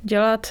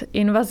 Dělat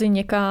invazi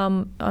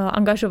někam,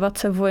 angažovat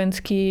se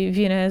vojensky v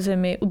jiné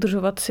zemi,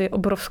 udržovat si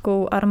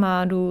obrovskou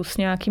armádu s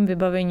nějakým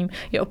vybavením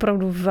je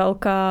opravdu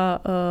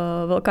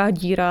velká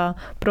díra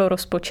pro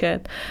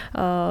rozpočet.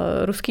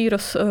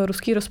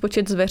 Ruský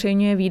rozpočet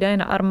zveřejňuje výdaje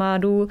na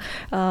armádu,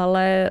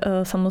 ale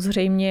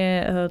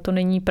samozřejmě to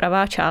není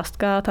pravá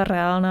částka, ta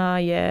reálná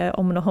je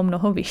o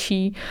mnoho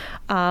vyšší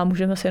a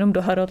můžeme se jenom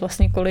dohadat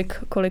vlastně,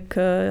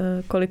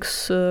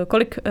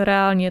 kolik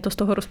reálně to z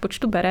toho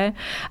rozpočtu bere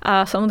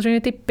a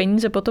samozřejmě ty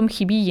peníze potom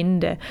chybí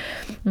jinde.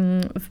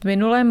 V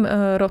minulém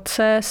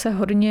roce se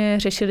hodně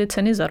řešily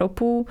ceny za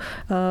ropu.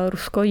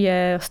 Rusko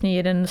je vlastně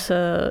jeden z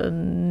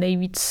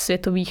nejvíc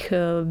světových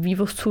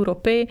vývozců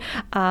ropy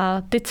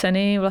a ty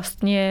ceny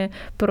vlastně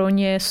pro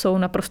ně jsou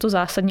naprosto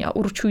zásadní a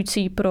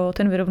určující pro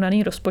ten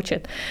vyrovnaný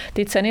rozpočet.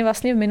 Ty ceny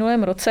vlastně v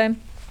minulém roce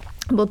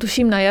bo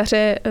tuším na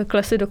jaře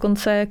klesly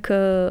dokonce k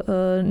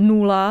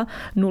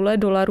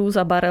 $0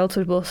 za barel,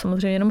 což bylo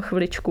samozřejmě jenom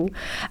chviličku,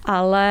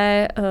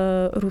 ale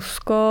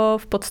Rusko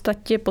v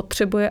podstatě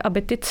potřebuje,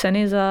 aby ty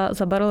ceny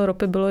za barel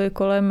ropy bylo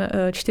kolem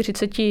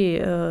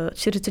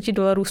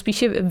 $40,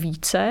 spíše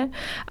více,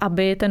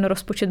 aby ten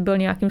rozpočet byl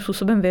nějakým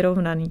způsobem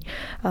vyrovnaný.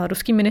 A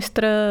ruský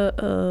ministr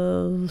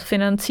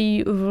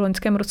financí v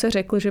loňském roce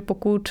řekl, že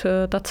pokud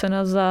ta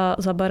cena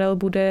za barel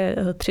bude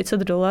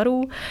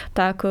 $30,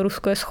 tak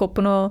Rusko je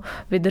schopno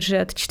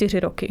vydržet 4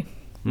 roky.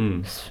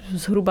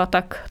 Zhruba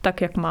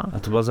tak, jak má. A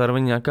to byla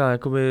zároveň nějaká,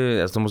 jakoby,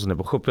 já to moc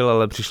nepochopil,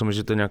 ale přišlo mi,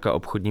 že to je nějaká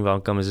obchodní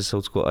válka mezi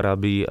Saudskou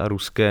Arábií a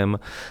Ruskem.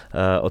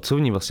 O co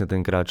v ní vlastně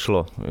tenkrát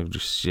šlo?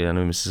 Když, já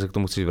nevím, jestli se k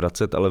tomu chceš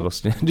vracet, ale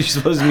vlastně, když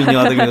jsi to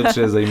zmínila, tak mi to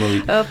přijde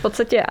zajímavý. V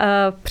podstatě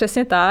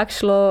přesně tak,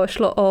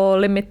 šlo o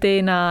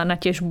limity na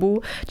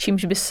těžbu,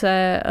 čímž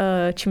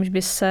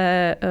by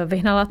se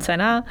vyhnala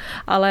cena,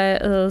 ale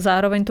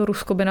zároveň to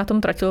Rusko by na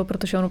tom tratilo,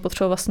 protože ono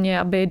potřebovalo vlastně,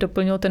 aby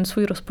doplnil ten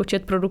svůj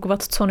rozpočet,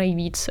 produkovat co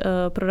nejvíc,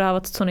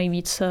 prodávat co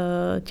nejvíc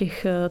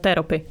té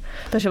ropy.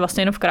 Takže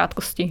vlastně jenom v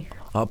krátkosti.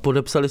 A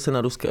podepsali se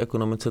na ruské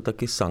ekonomice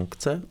taky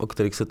sankce, o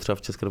kterých se třeba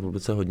v České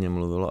republice hodně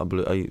mluvilo a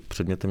byly i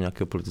předmětem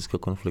nějakého politického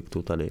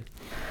konfliktu tady?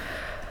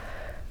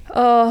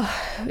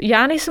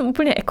 Já nejsem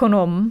úplně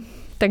ekonom,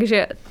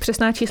 takže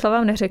přesná čísla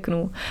vám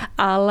neřeknu,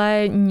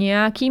 ale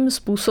nějakým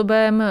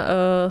způsobem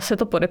se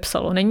to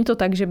podepsalo. Není to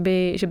tak, že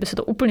by se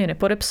to úplně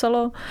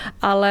nepodepsalo,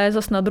 ale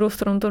zas na druhou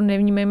stranu to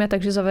nevnímejme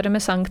tak, že zavedeme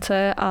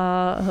sankce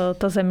a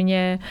ta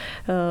země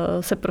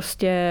se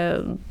prostě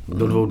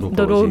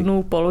do 2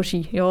 dnů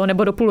položí. Jo?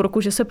 Nebo do půl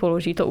roku, že se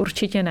položí. To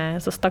určitě ne.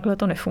 Zas takhle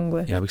to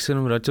nefunguje. Já bych se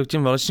jenom vrátil k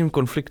těm válečným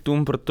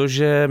konfliktům,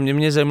 protože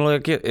mě zajímalo,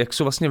 jak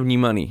jsou vlastně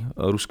vnímaný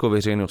ruskou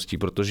veřejností,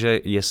 protože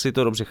jestli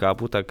to dobře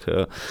chápu, tak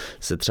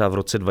se třeba v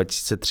roce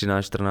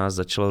 2013-14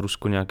 začalo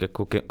Rusko nějak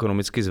jako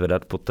ekonomicky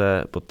zvedat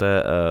po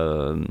té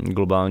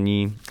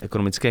globální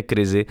ekonomické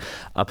krizi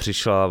a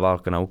přišla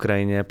válka na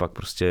Ukrajině, pak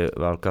prostě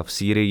válka v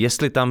Sýrii.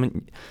 Jestli tam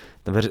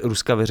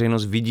ruská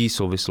veřejnost vidí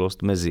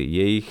souvislost mezi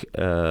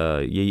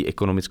její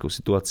ekonomickou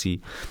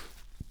situací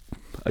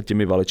a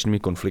těmi válečnými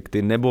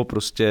konflikty, nebo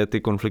prostě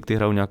ty konflikty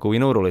hrajou nějakou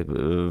jinou roli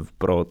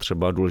pro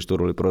třeba důležitou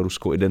roli pro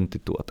ruskou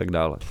identitu a tak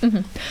dále.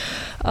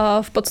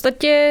 V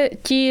podstatě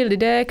ti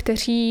lidé,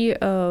 kteří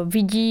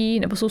vidí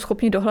nebo jsou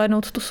schopni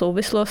dohlédnout tu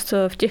souvislost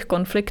v těch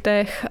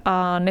konfliktech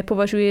a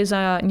nepovažují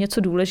za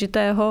něco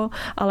důležitého,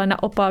 ale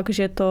naopak,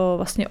 že to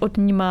vlastně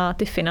odnímá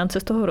ty finance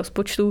z toho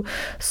rozpočtu,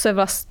 se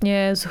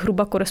vlastně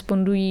zhruba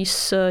korespondují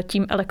s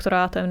tím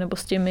elektorátem nebo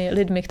s těmi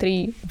lidmi,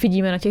 který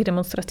vidíme na těch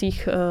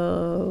demonstracích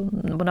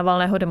nebo na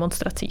valného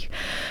demonstracích.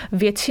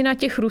 Většina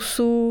těch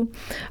Rusů...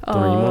 To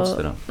není moc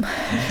teda.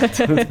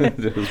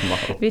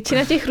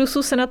 Většina těch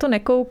Rusů se na to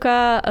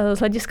nekouká z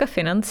hlediska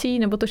financí,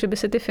 nebo to, že by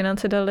se ty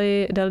finance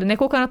dali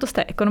nekouká na to z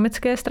té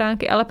ekonomické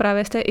stránky, ale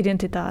právě z té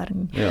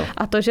identitární. Jo.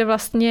 A to, že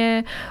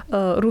vlastně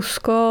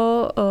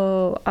Rusko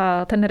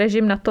a ten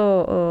režim na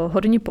to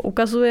hodně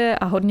poukazuje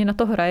a hodně na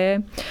to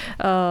hraje,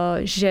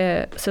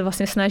 že se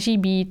vlastně snaží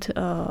být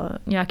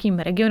nějakým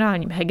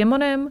regionálním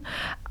hegemonem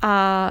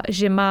a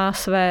že má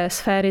své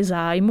sféry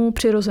zájmu,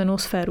 přirozenou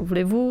sféru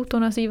vlivu, to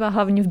nazývá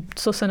hlavně,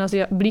 co se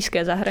nazývá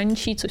blízké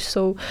zahraničí, což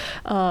jsou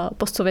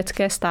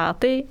postsovětské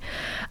státy.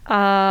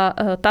 A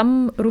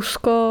tam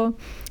Rusko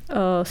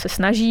se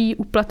snaží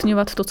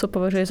uplatňovat to, co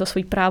považuje za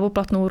svou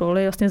právoplatnou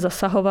roli, vlastně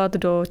zasahovat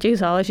do těch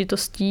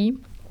záležitostí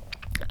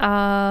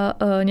a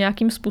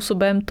nějakým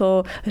způsobem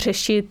to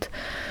řešit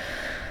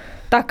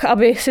tak,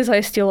 aby si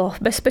zajistilo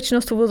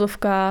bezpečnost v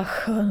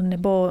uvozovkách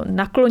nebo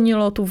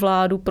naklonilo tu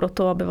vládu pro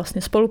to, aby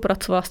vlastně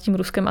spolupracovala s tím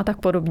Ruskem a tak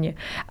podobně.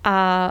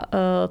 A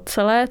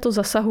celé to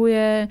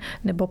zasahuje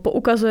nebo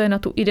poukazuje na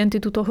tu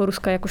identitu toho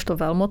Ruska jakožto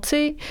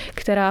velmoci,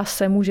 která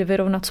se může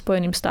vyrovnat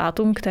Spojeným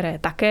státům, které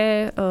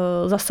také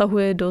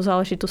zasahuje do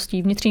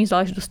záležitostí, vnitřních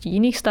záležitostí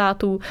jiných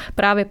států,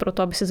 právě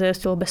proto, aby se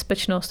zajistilo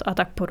bezpečnost a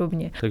tak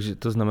podobně. Takže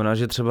to znamená,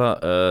 že třeba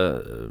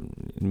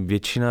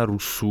většina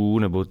Rusů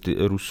nebo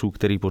Rusů,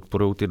 který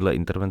podporují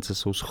tyhle intervence,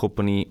 jsou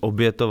schopní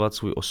obětovat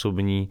svůj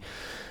osobní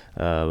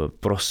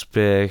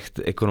prospěch,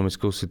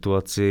 ekonomickou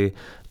situaci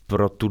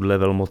pro tuhle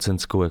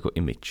velmocenskou jako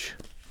image.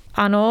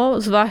 Ano,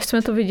 zvlášť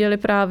jsme to viděli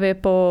právě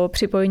po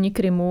připojení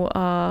Krymu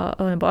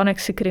nebo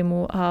anexi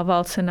Krymu a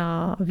válce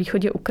na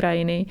východě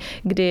Ukrajiny,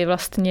 kdy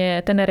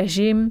vlastně ten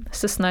režim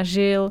se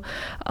snažil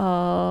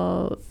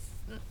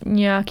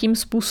nějakým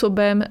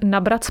způsobem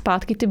nabrat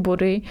zpátky ty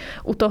body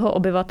u toho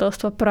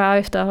obyvatelstva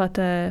právě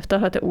v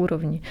téhleté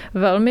úrovni.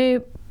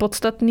 Velmi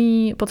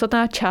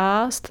podstatná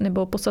část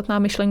nebo podstatná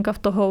myšlenka v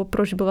toho,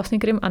 proč byl vlastně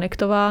Krym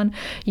anektován,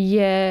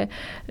 je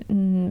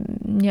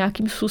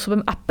nějakým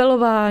způsobem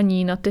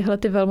apelování na tyhle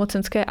ty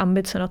velmocenské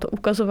ambice, na to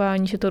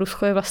ukazování, že to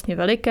Rusko je vlastně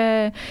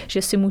veliké,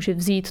 že si může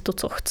vzít to,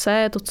 co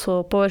chce, to,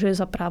 co považuje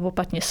za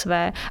právoplatně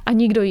své a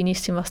nikdo jiný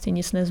s tím vlastně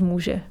nic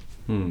nezmůže.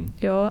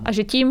 Jo? A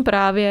že tím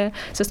právě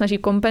se snaží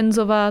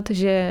kompenzovat,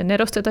 že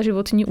neroste ta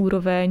životní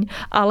úroveň,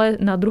 ale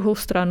na druhou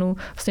stranu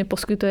vlastně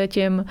poskytuje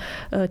těm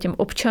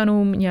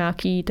občanům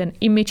nějaký ten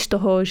image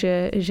toho,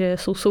 že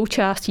jsou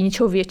součástí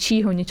něčeho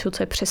většího, něčeho,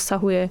 co je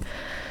přesahuje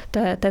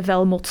té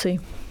velmoci.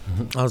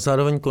 A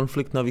zároveň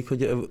konflikt na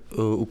východě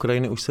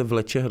Ukrajiny už se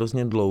vleče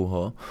hrozně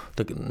dlouho,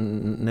 tak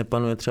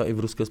nepanuje třeba i v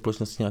ruské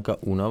společnosti nějaká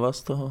únava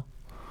z toho?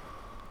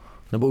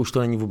 Nebo už to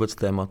není vůbec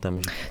tématem?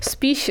 Že?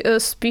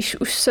 Spíš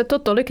už se to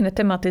tolik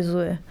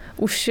netematizuje.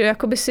 Už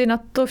jakoby si na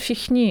to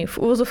všichni v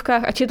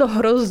uvozovkách, ať je to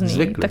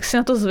hrozný, tak si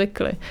na to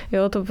zvykli.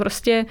 Jo, to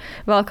prostě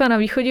válka na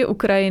východě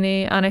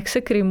Ukrajiny,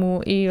 anexe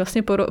Krymu i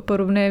vlastně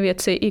podobné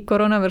věci, i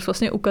koronavirus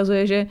vlastně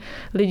ukazuje, že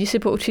lidi si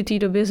po určitý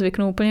době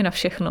zvyknou úplně na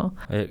všechno.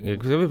 A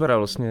jak to vypadá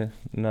vlastně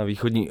na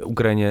východní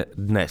Ukrajině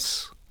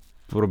dnes?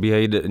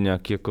 Probíhají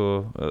nějaké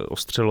jako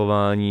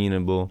ostřelování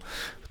nebo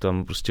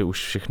tam prostě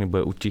už všechny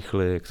boje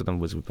utichly, jak to tam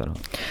vůbec vypadá?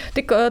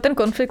 Ten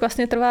konflikt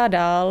vlastně trvá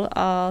dál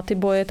a ty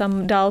boje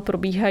tam dál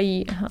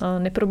probíhají.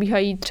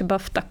 Neprobíhají třeba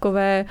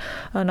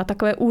na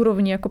takové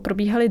úrovni, jako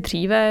probíhaly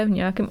dříve, v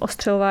nějakém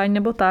ostřelování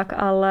nebo tak,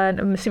 ale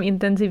myslím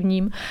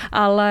intenzivním,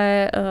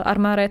 ale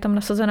armáda je tam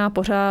nasazená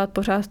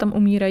pořád tam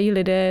umírají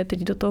lidé, teď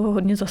do toho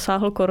hodně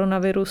zasáhl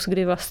koronavirus,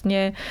 kdy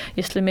vlastně,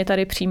 jestli my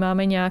tady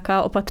přijímáme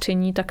nějaká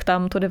opatření, tak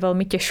tam to jde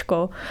velmi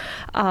těžko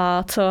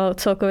a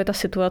celkově ta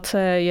situace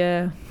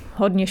je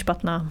hodně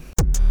špatná.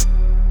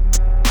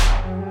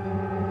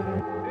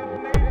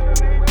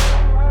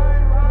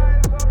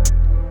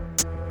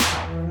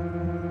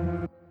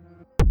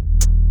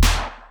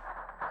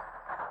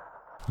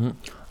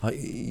 A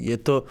je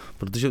to,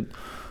 protože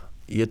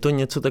je to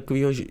něco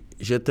takového,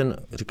 že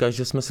říkáš,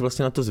 že jsme si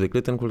vlastně na to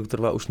zvykli, ten konflikt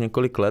trvá už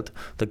několik let,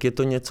 tak je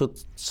to něco,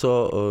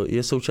 co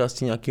je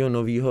součástí nějakého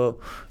nového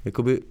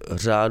jakoby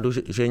řádu,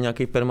 že je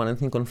nějaký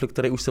permanentní konflikt,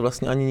 který už se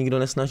vlastně ani nikdo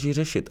nesnaží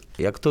řešit.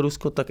 Jak to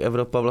Rusko, tak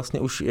Evropa vlastně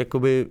už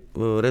jakoby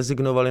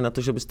rezignovali na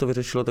to, že by se to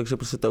vyřešilo, takže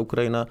prostě ta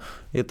Ukrajina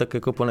je tak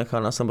jako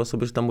ponechána sama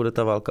sobě, že tam bude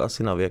ta válka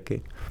asi na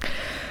věky.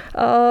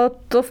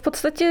 To v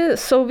podstatě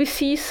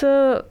souvisí s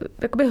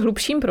jakoby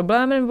hlubším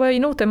problémem nebo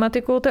jinou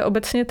tematikou, to je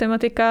obecně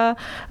tematika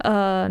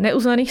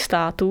neuznaných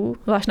států,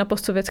 zvlášť na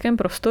postsovětském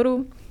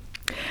prostoru,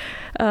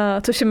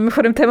 což je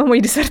mimochodem téma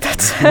mojí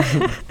disertace.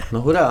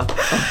 No hurá.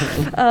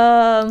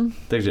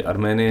 Takže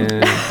Arménie,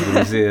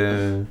 Gruzie,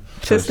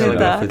 přesně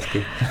tak.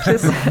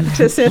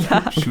 Přesně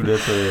tak. Všude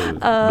to je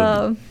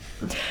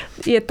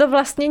Je to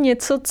vlastně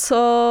něco,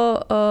 co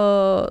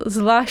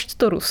zvlášť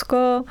to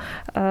Rusko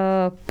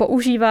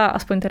používá,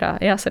 aspoň teda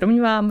já se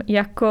domnívám,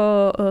 jako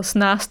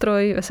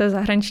nástroj ve své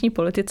zahraniční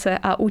politice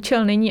a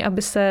účel není,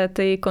 aby se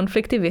ty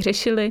konflikty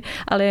vyřešily,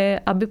 ale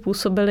aby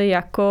působily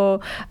jako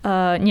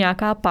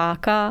nějaká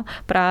páka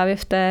právě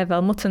v té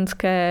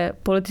velmocenské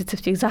politice,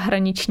 v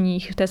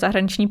té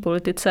zahraniční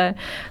politice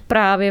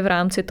právě v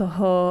rámci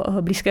toho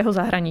blízkého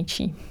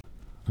zahraničí.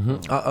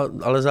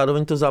 Ale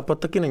zároveň to Západ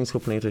taky není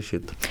schopný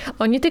řešit.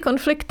 Oni ty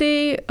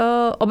konflikty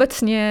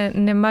obecně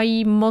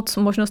nemají moc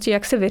možností,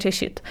 jak se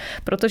vyřešit,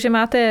 protože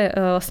máte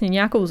vlastně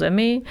nějakou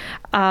zemi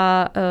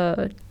a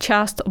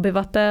část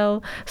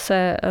obyvatel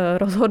se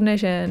rozhodne,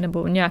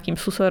 nebo nějakým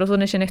způsobem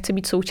rozhodne, že nechce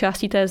být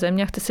součástí té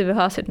země a chce si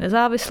vyhlásit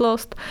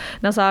nezávislost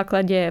na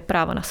základě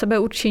práva na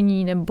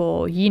sebeurčení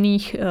nebo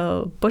jiných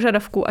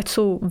požadavků, ať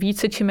jsou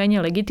více či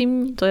méně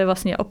legitimní, to je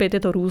vlastně opět je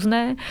to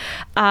různé.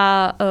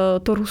 A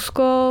to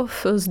Rusko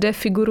zde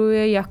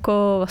figuruje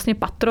jako vlastně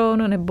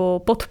patron nebo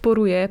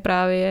podporuje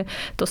právě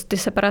ty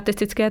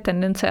separatistické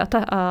tendence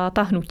a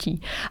ta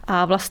hnutí.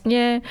 A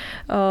vlastně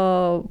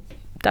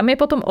tam je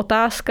potom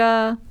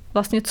otázka,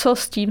 vlastně co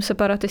s tím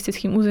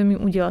separatistickým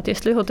územím udělat,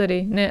 jestli ho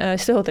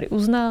tedy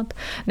uznat,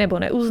 nebo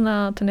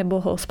neuznat, nebo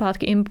ho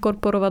zpátky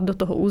inkorporovat do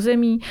toho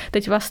území.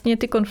 Teď vlastně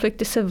ty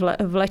konflikty se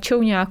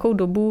vlečou nějakou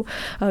dobu.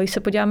 Když se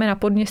podíváme na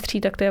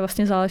Podněstří, tak to je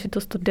vlastně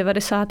záležitost od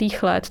 90.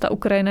 let. Ta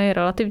Ukrajina je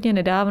relativně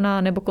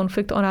nedávná, nebo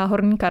konflikt o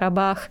Náhorní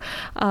Karabách.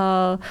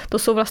 A to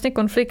jsou vlastně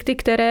konflikty,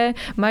 které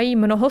mají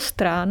mnoho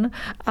stran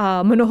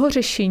a mnoho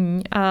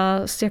řešení a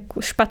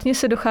špatně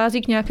se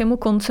dochází k nějakému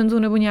konsenzu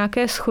nebo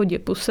nějaké shodě.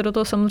 Plus se do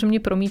toho samozřejmě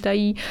promítají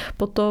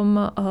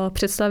potom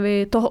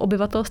představy toho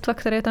obyvatelstva,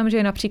 které tam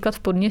žije, například v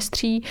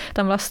Podněstří.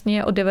 Tam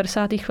vlastně od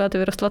 90. let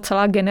vyrostla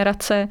celá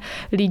generace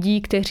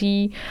lidí,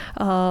 kteří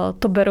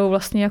to berou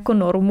vlastně jako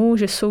normu,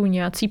 že jsou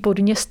nějací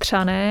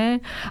Podněstřané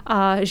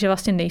a že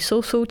vlastně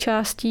nejsou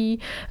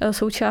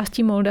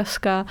součástí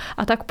Moldavska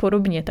a tak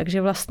podobně.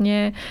 Takže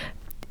vlastně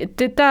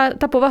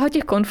ta povaha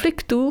těch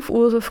konfliktů v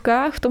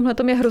úvozovkách v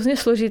tomhletom je hrozně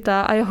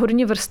složitá a je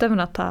hodně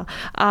vrstevnatá.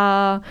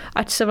 A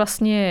ať se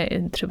vlastně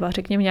třeba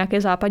řekněme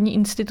nějaké západní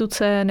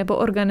instituce nebo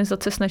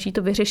organizace snaží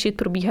to vyřešit,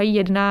 probíhají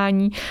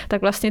jednání,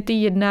 tak vlastně ty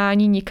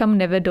jednání nikam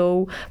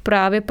nevedou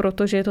právě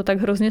proto, že je to tak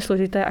hrozně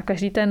složité a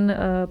každý ten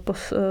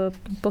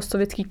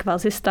postsovětský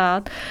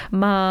kvazistát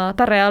má,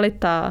 ta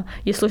realita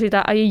je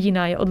složitá a je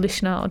jiná, je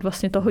odlišná od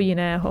vlastně toho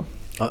jiného.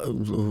 A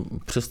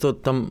přesto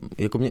tam,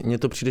 jako mně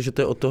to přijde, že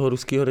to je od toho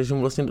ruského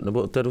režimu vlastně,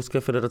 nebo od té Ruské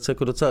federace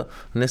jako docela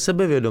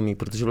nesebevědomý,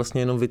 protože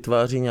vlastně jenom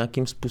vytváří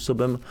nějakým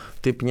způsobem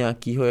typ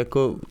nějakého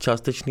jako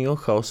částečného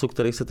chaosu,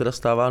 který se teda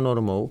stává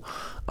normou,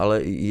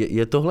 ale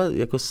je tohle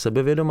jako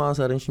sebevědomá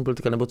zahraniční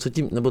politika, nebo co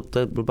tím, nebo to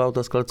je blbá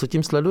otázka, ale co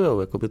tím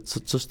sledujou, jakoby,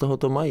 co z toho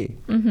to mají?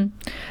 Mm-hmm.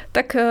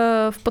 Tak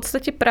v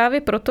podstatě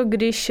právě proto,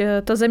 když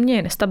ta země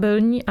je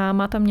nestabilní a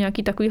má tam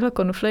nějaký takovýhle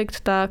konflikt,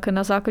 tak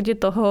na základě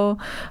toho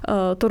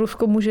to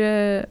Rusko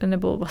může,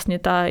 nebo vlastně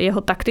ta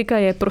jeho taktika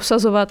je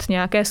prosazovat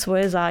nějaké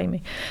svoje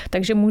zájmy.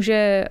 Takže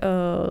může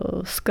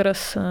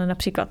skrz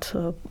například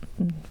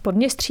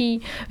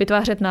Podněstří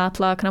vytvářet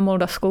nátlak na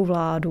moldavskou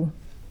vládu,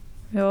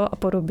 jo, a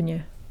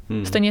podobně.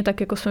 Stejně tak,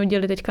 jako jsme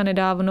viděli teďka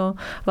nedávno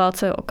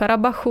válce o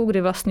Karabachu,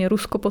 kdy vlastně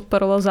Rusko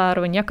podporovalo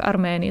zároveň jak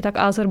Arménii, tak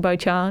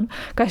Azerbajdžán,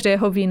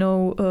 každého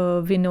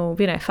v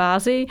jiné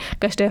fázi,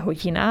 každého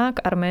jinak,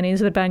 Arménii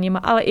zbraněma,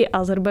 ale i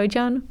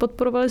Azerbajdžán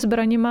podporovali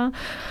zbraněma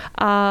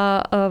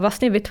a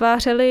vlastně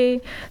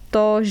vytvářeli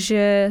to,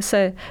 že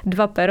se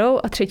dva perou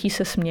a třetí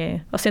se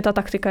směje. Vlastně ta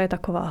taktika je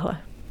takováhle.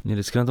 Mě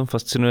vždycky na tom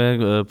fascinuje,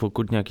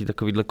 pokud nějaký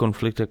takovýhle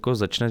konflikt jako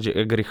začne, že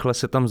jak rychle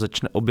se tam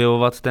začne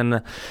objevovat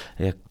ten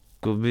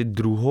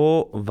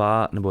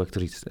nebo jak to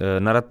říct,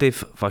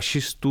 narrativ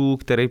fašistů,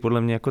 který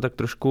podle mě jako tak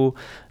trošku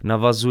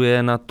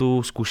navazuje na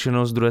tu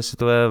zkušenost druhé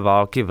světové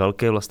války,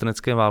 velké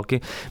vlastenecké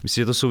války.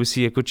 Myslíte, že to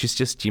souvisí jako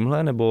čistě s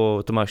tímhle,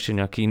 nebo to má ještě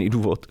nějaký jiný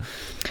důvod?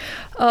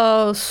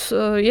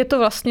 Je to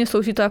vlastně,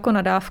 slouží to jako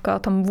nadávka,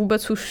 tam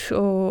vůbec už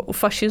o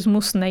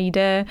fašismus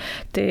nejde,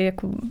 ty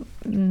jako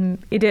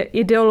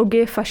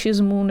ideologie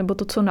fašismu nebo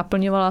to, co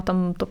naplňovala,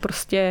 tam to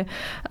prostě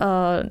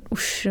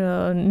už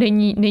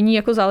není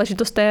jako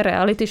záležitost té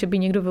reality, že by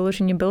někdo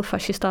vyloženě byl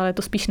fašista, ale je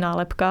to spíš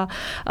nálepka.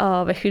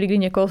 Ve chvíli, kdy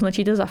někoho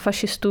značíte za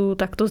fašistu,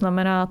 tak to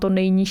znamená to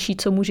nejnižší,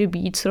 co může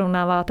být,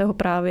 srovnáváte ho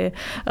právě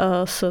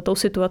s tou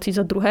situací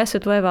za druhé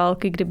světové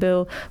války, kdy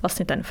byl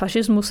vlastně ten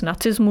fašismus,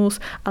 nacismus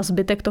a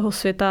zbytek toho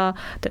světa,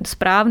 ten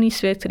správný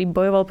svět, který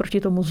bojoval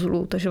proti tomu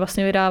zlu. Takže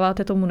vlastně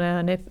vydáváte tomu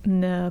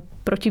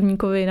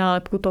protivníkovi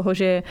nálepku toho,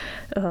 že je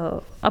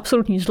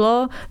absolutní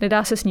zlo,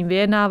 nedá se s ním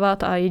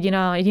vyjednávat a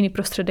jediný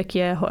prostředek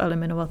je ho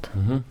eliminovat.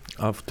 Mhm.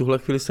 A v tuhle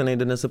chvíli se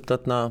nejde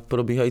nezeptat na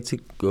probíhající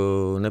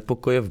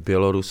nepokoje v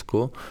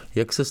Bělorusku.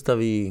 Jak se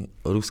staví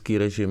ruský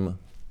režim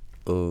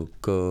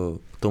k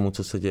tomu,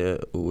 co se děje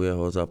u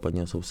jeho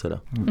západního souseda?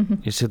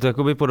 Jestli je to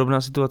jakoby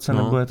podobná situace,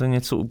 nebo je to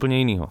něco úplně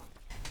jiného?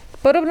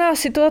 Podobná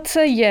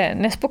situace je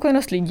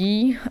nespokojenost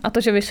lidí a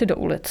to, že vyšli do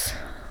ulic.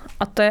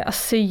 A to je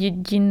asi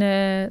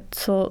jediné,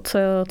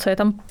 co je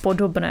tam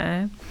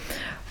podobné.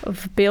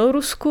 V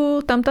Bělorusku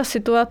tam ta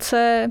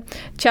situace,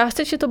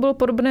 částečně to bylo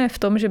podobné v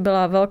tom, že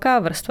byla velká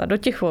vrstva, do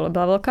těch voleb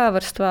byla velká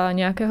vrstva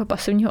nějakého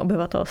pasivního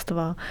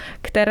obyvatelstva,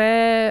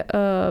 které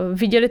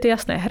viděli ty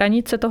jasné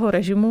hranice toho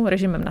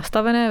režimem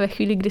nastavené. Ve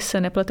chvíli, kdy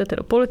se nepletete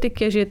do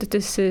politiky, žijete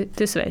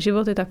ty své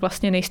životy, tak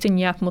vlastně nejste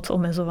nijak moc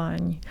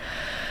omezování.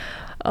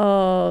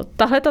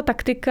 Tahle ta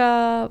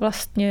taktika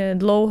vlastně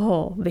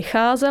dlouho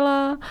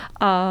vycházela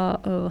a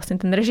vlastně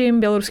ten režim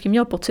běloruský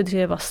měl pocit, že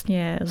je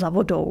vlastně za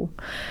vodou.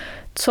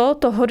 Co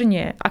to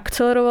hodně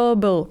akcelerovalo,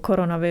 byl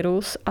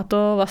koronavirus a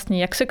to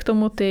vlastně, jak se k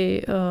tomu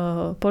ty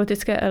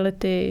politické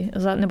elity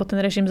nebo ten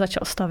režim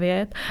začal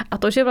stavět a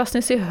to, že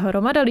vlastně si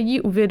hromada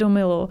lidí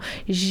uvědomilo,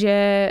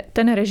 že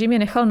ten režim je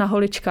nechal na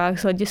holičkách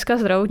z hlediska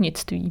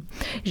zdravotnictví.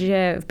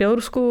 Že v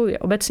Bělorusku je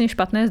obecně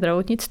špatné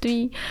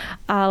zdravotnictví,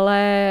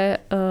 ale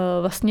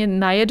vlastně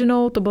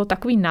najednou to byl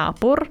takový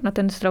nápor na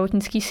ten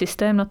zdravotnický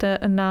systém,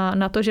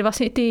 na to, že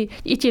vlastně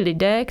i ti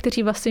lidé,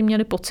 kteří vlastně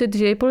měli pocit,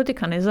 že je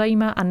politika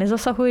nezajímá a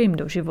nezasahuje jim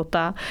do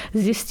života,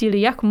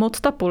 zjistili, jak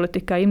moc ta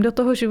politika jim do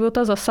toho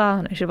života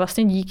zasáhne. Že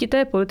vlastně díky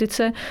té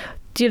politice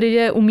ti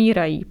lidé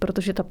umírají,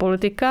 protože ta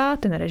politika,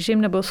 ten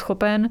režim nebyl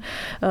schopen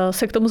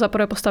se k tomu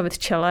zaprvé postavit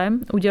čelem,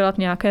 udělat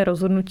nějaké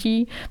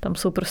rozhodnutí. Tam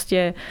jsou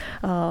prostě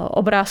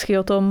obrázky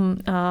o tom,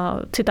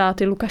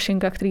 citáty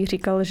Lukašenka, který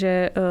říkal,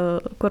 že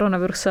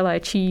koronavirus se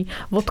léčí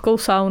vodkou,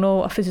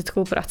 saunou a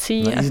fyzickou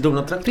prací. Jízdou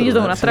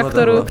na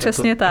traktoru,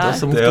 přesně tak. Já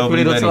jsem mu v tu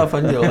chvíli docela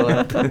fandil,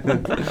 ale...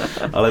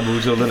 ale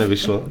bohužel to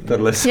nevyšlo.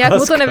 Nějak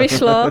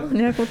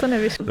mu to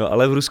nevyšlo. No,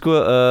 ale v Rusku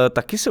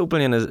taky se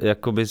úplně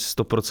jakoby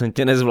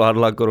 100%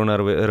 nezvládla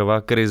koronavirová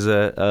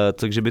krize,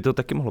 takže by to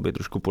taky mohlo být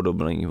trošku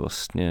podobný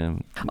vlastně.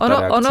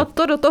 Ono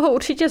to do toho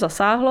určitě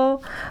zasáhlo.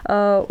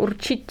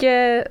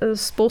 Určitě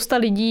spousta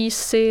lidí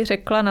si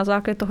řekla na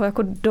základě toho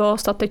jako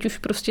dost a teď už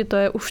prostě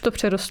už to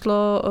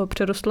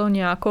přerostlo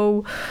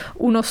nějakou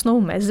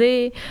únosnou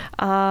mezi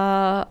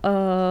a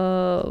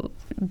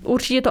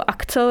určitě to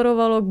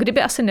akcelerovalo.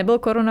 Kdyby asi nebyl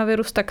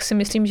koronavirus, tak si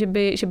myslím, že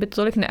by to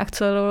tolik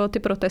neakcelerovalo ty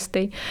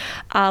protesty,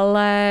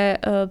 ale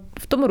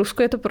v tom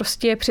Rusku je to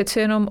prostě přeci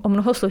jenom o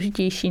mnoho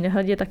složitější,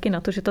 nehledě taky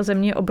na to, že ta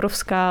země je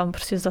obrovská,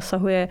 prostě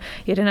zasahuje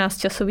 11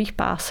 časových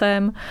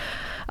pásem,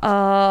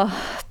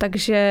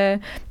 takže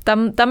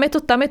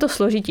tam je to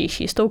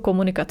složitější s tou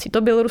komunikací.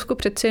 To Bělorusko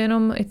přeci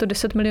jenom je to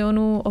 10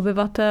 milionů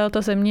obyvatel,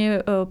 ta země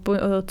je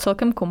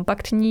celkem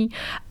kompaktní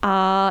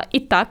a i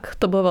tak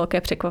to bylo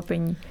velké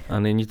překvapení. A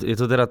je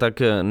to teda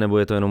tak, nebo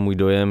je to jenom můj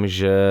dojem,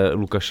 že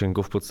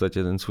Lukašenko v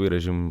podstatě ten svůj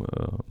režim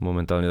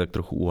momentálně tak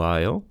trochu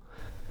uhájil?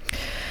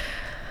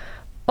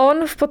 On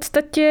v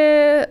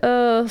podstatě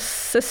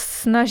se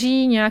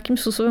snaží nějakým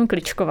způsobem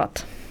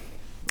kličkovat.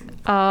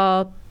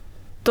 A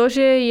to,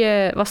 že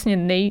je vlastně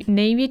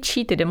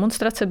největší, ty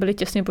demonstrace byly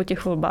těsně po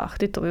těch volbách,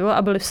 ty to bylo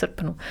a byly v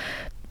srpnu.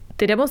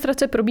 Ty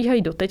demonstrace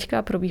probíhají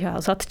doteďka,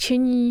 probíhá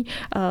zatčení,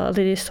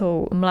 lidi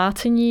jsou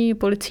mlácení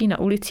policií na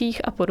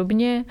ulicích a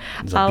podobně,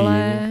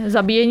 ale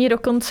zabíjení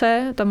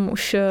dokonce, tam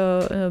už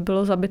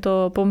bylo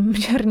zabito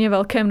poměrně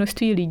velké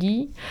množství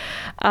lidí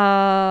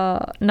a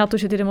na to,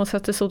 že ty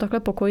demonstrace jsou takhle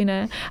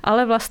pokojné,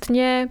 ale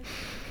vlastně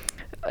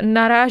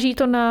naráží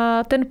to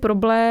na ten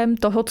problém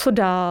toho, co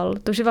dál.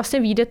 To, že vlastně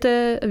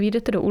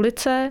vyjdete do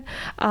ulice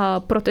a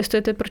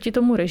protestujete proti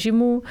tomu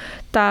režimu,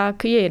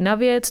 tak je jedna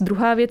věc.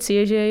 Druhá věc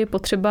je, že je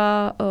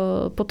potřeba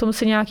potom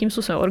se nějakým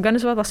způsobem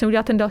organizovat, vlastně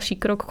udělat ten další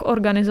krok k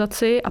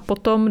organizaci a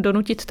potom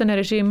donutit ten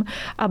režim,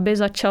 aby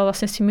začal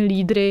vlastně s těmi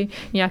lídry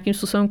nějakým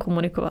způsobem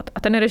komunikovat. A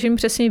ten režim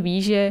přesně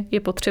ví, že je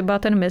potřeba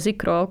ten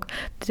mezikrok,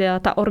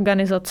 ta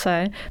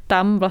organizace,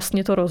 tam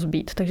vlastně to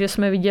rozbít. Takže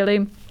jsme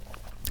viděli,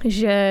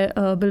 že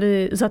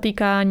byli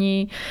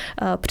zatýkáni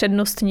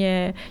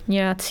přednostně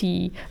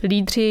nějací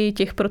lídři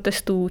těch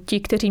protestů, ti,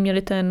 kteří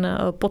měli ten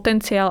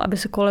potenciál, aby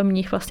se kolem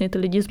nich vlastně ty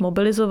lidi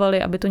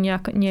zmobilizovali, aby to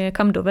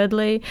někam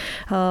dovedli.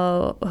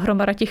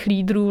 Hromada těch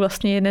lídrů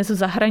vlastně je dnes v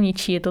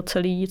zahraničí, je to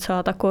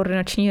celá ta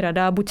koordinační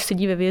rada, buď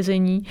sedí ve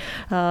vězení,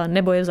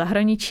 nebo je v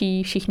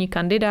zahraničí. Všichni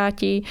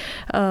kandidáti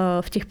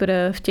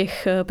v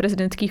těch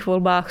prezidentských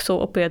volbách jsou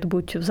opět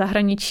buď v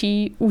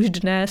zahraničí už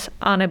dnes,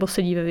 anebo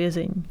sedí ve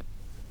vězení.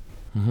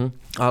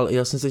 Ale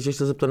já jsem se ještě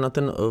chtěl zeptat na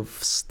ten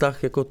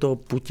vztah jako toho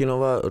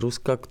Putinova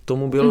Ruska k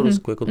tomu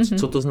Bělorusku. Jako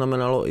co to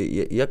znamenalo,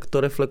 jak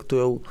to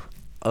reflektujou,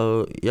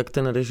 jak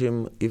ten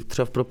režim i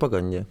třeba v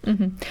propagandě?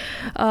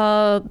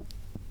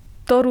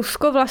 To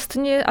Rusko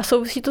vlastně, a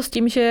souvisí to s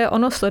tím, že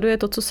ono sleduje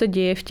to, co se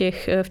děje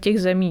v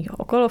těch zemích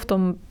okolo, v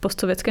tom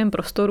postsovětském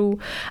prostoru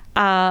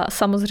a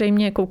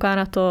samozřejmě kouká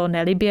na to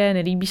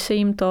nelíbí se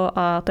jim to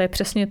a to je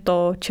přesně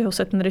to, čeho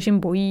se ten režim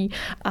bojí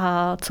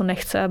a co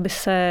nechce,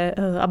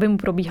 aby mu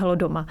probíhalo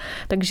doma.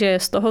 Takže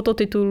z tohoto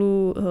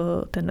titulu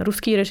ten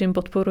ruský režim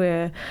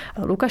podporuje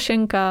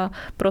Lukašenka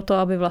proto,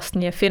 aby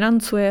vlastně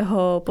financuje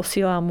ho,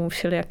 posílá mu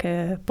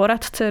všelijaké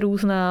poradce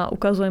různá,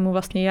 ukazuje mu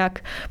vlastně, jak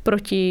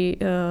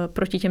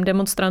proti těm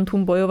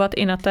demonstrantům bojovat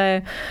i na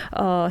té,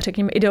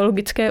 řekněme,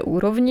 ideologické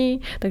úrovni,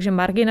 takže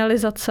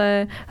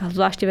marginalizace,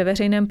 zvláště ve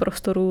veřejném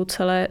prostoru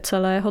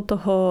celého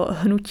toho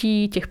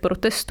hnutí, těch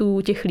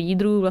protestů, těch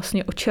lídrů,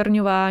 vlastně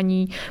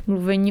očerňování,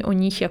 mluvení o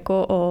nich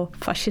jako o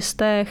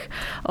fašistech,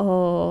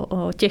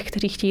 o těch,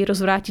 kteří chtějí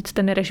rozvrátit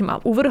ten režim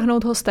a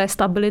uvrhnout ho z té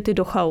stability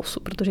do chaosu,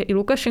 protože i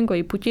Lukašenko,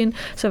 i Putin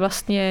se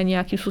vlastně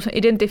nějakým způsobem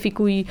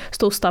identifikují s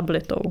tou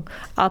stabilitou.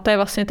 A to je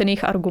vlastně ten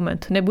jejich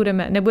argument.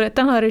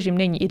 Tenhle režim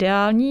není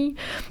ideální,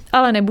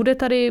 ale nebude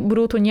tady,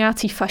 budou to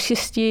nějací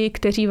fašisti,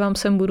 kteří vám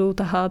sem budou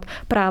tahat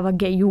práva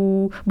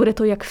gayů, bude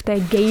to jak v té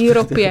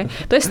gayropě.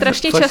 To je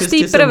strašně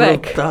častý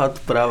prvek. Tahat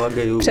práva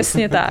gayů.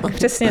 Přesně tak,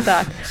 přesně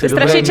tak. To je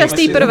strašně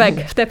častý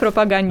prvek v té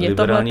propagandě.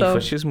 Liberální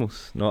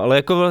fašismus. No ale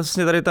jako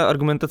vlastně tady ta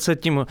argumentace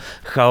tím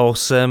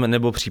chaosem,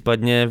 nebo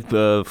případně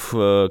v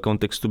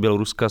kontextu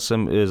Běloruska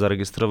jsem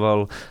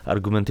zaregistroval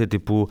argumenty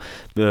typu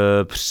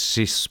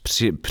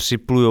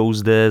připlujou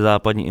zde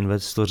západní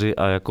investoři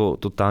a jako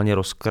totálně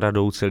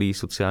rozkradou celý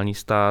sociální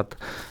stát,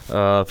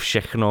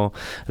 všechno.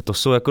 To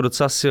jsou jako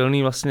docela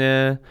silný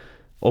vlastně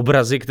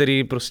obrazy,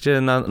 který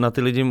prostě na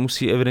ty lidi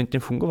musí evidentně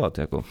fungovat.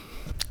 Jako.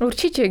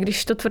 Určitě,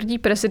 když to tvrdí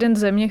prezident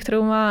země,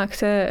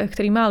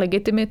 který má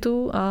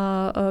legitimitu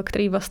a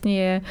který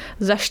vlastně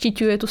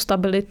zaštiťuje tu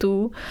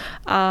stabilitu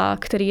a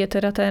který je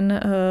teda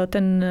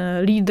ten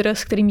lídr,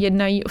 s kterým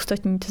jednají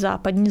ostatní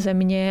západní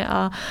země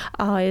a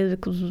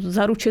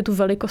zaručuje tu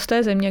velikost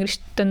té země. Když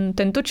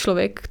tento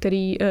člověk,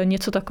 který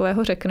něco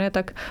takového řekne,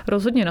 tak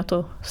rozhodně na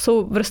to.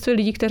 Jsou vrstvy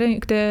lidí,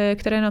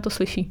 které na to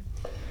slyší.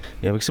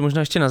 Já bych se možná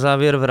ještě na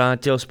závěr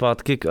vrátil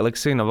zpátky k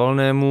Alexeji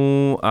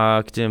Navalnému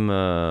a k těm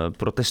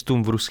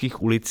protestům v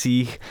ruských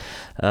ulicích.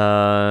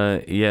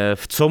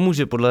 V co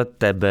může podle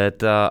tebe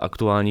ta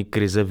aktuální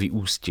krize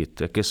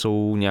vyústit? Jaké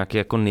jsou nějaké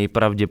jako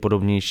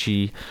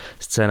nejpravděpodobnější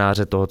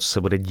scénáře toho, co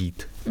se bude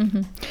dít?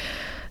 Mm-hmm.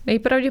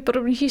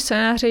 Nejpravděpodobnější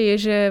scénáře je,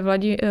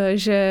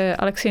 že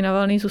Alexej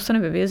Navalný zůstane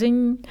ve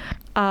vězení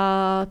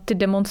a ty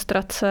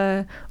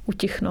demonstrace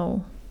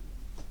utichnou.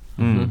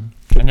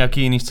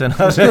 Nějaký jiný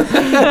scénáře?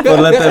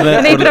 Podle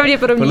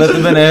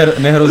tebe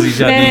nehrozí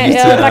žádný jiný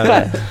scénáře.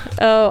 Takhle.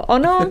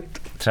 Ono...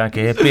 Třeba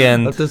nějaký happy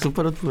end. A to je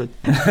super odpověď.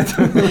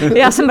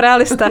 Já jsem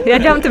realista. Já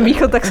dělám ten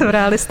východ, tak jsem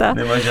realista.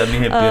 Nemáš žádný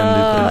happy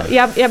endy.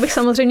 Já bych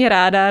samozřejmě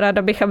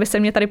ráda bych, abyste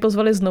mě tady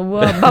pozvali znovu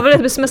a bavili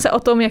bychom se o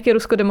tom, jak je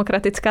Rusko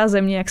demokratická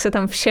země, jak se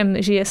tam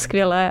všem žije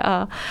skvěle.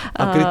 A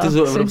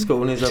kritizují Evropskou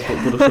unii za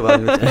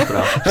porušování lidských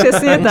práv.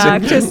 Přesně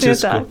tak.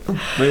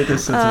 Víte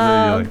se, co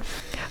tady dělají.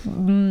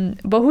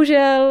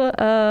 Bohužel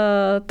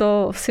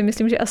to si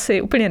myslím, že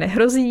asi úplně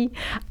nehrozí,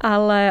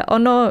 ale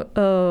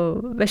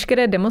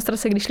veškeré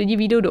demonstrace, když lidi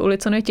vyjdou do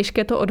ulic, ono je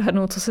těžké to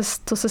odhadnout,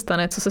 co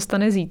se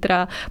stane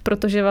zítra,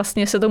 protože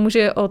vlastně se to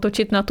může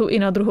otočit na tu i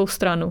na druhou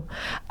stranu.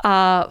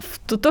 A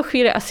v tuto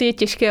chvíli asi je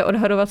těžké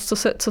odhadovat,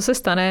 co se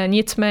stane,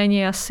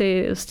 nicméně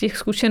asi z těch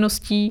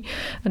zkušeností,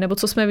 nebo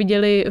co jsme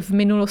viděli v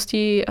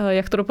minulosti,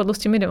 jak to dopadlo s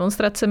těmi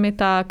demonstracemi,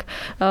 tak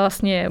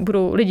vlastně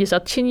budou lidi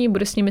zatčení,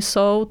 bude s nimi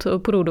soud,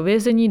 půjdou do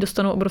vězení,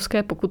 dostanou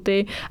obrovské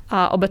pokuty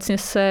a obecně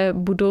se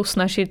budou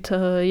snažit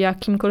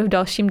jakýmkoliv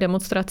dalším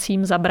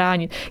demonstracím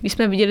zabránit. Když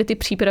jsme viděli ty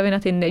přípravy na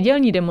ty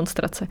nedělní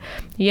demonstrace,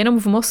 jenom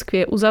v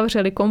Moskvě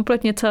uzavřeli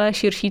kompletně celé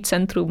širší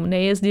centrum,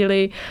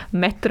 nejezdili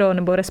metro,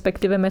 nebo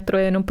respektive metro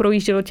jenom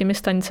projíždělo těmi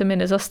stanicemi,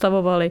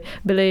 nezastavovali,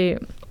 byly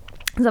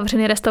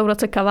zavřené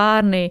restaurace,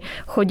 kavárny,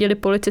 chodili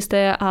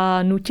policisté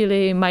a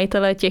nutili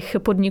majitele těch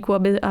podniků,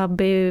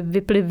 aby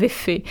vypli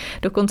Wi-Fi.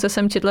 Dokonce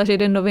jsem četla, že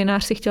jeden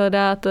novinář si chtěl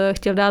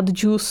dát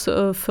džus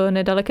v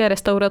nedaleké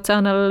restaurace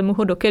a nalili mu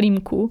ho do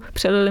kelímku,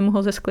 přelili mu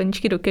ho ze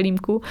skleničky do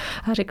kelímku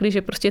a řekli,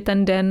 že prostě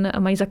ten den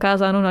mají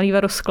zakázáno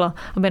nalívat do skla,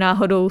 aby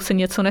náhodou se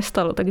něco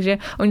nestalo. Takže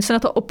oni se na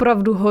to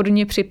opravdu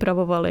hodně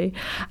připravovali.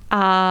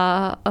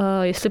 A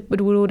jestli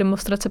budou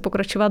demonstrace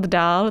pokračovat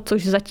dál,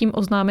 což zatím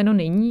oznámeno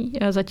není,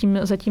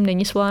 zatím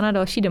není svolána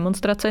další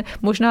demonstrace,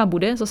 možná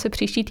bude zase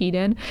příští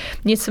týden,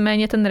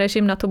 nicméně ten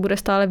režim na to bude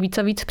stále víc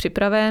a víc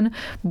připraven,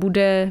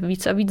 bude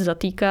víc a víc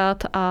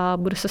zatýkat a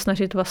bude se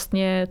snažit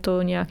vlastně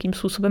to nějakým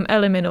způsobem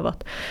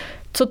eliminovat.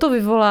 Co to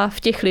vyvolá v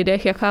těch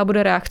lidech, jaká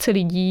bude reakce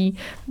lidí?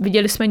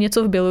 Viděli jsme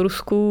něco v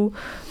Bělorusku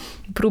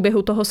v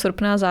průběhu toho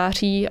srpna,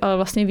 září, ale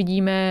vlastně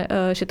vidíme,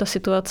 že ta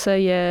situace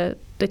je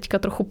teďka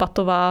trochu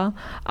patová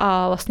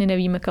a vlastně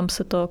nevíme, kam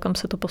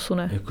se to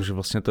posune. Jakože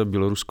vlastně to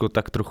Bělorusko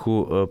tak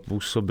trochu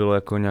působilo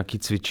jako nějaký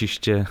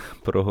cvičiště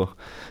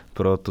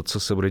pro to, co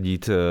se bude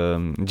dít,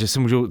 že se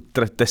můžou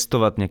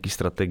testovat nějaké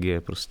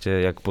strategie, prostě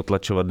jak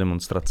potlačovat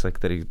demonstrace,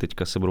 které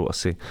teďka se budou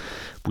asi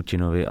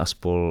Putinovi a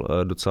spol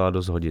docela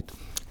dost hodit.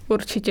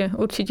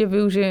 Určitě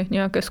využije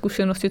nějaké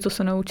zkušenosti, co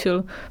se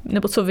naučil,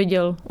 nebo co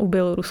viděl u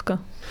Běloruska.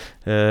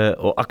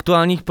 O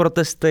aktuálních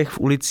protestech v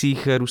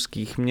ulicích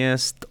ruských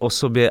měst,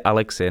 osobě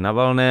Alexeje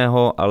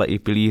Navalného, ale i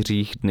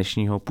pilířích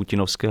dnešního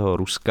putinovského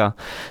Ruska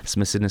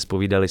jsme si dnes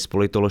povídali s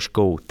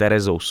politoložkou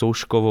Terezou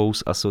Souškovou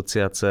z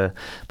Asociace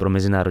pro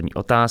mezinárodní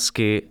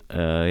otázky.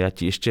 Já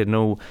ti ještě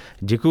jednou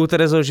děkuju,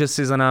 Terezo, že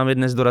jsi za námi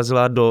dnes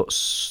dorazila do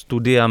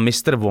studia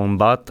Mr.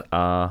 Wombat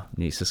a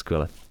měj se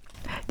skvěle.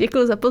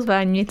 Děkuji za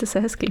pozvání, mějte se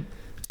hezky.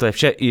 To je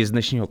vše i z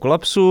dnešního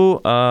Kolapsu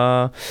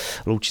a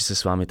loučí se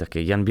s vámi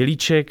také Jan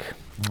Bělíček.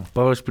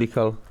 Pavel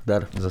Šplíchal,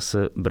 dar.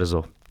 Zase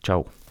brzo.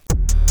 Čau.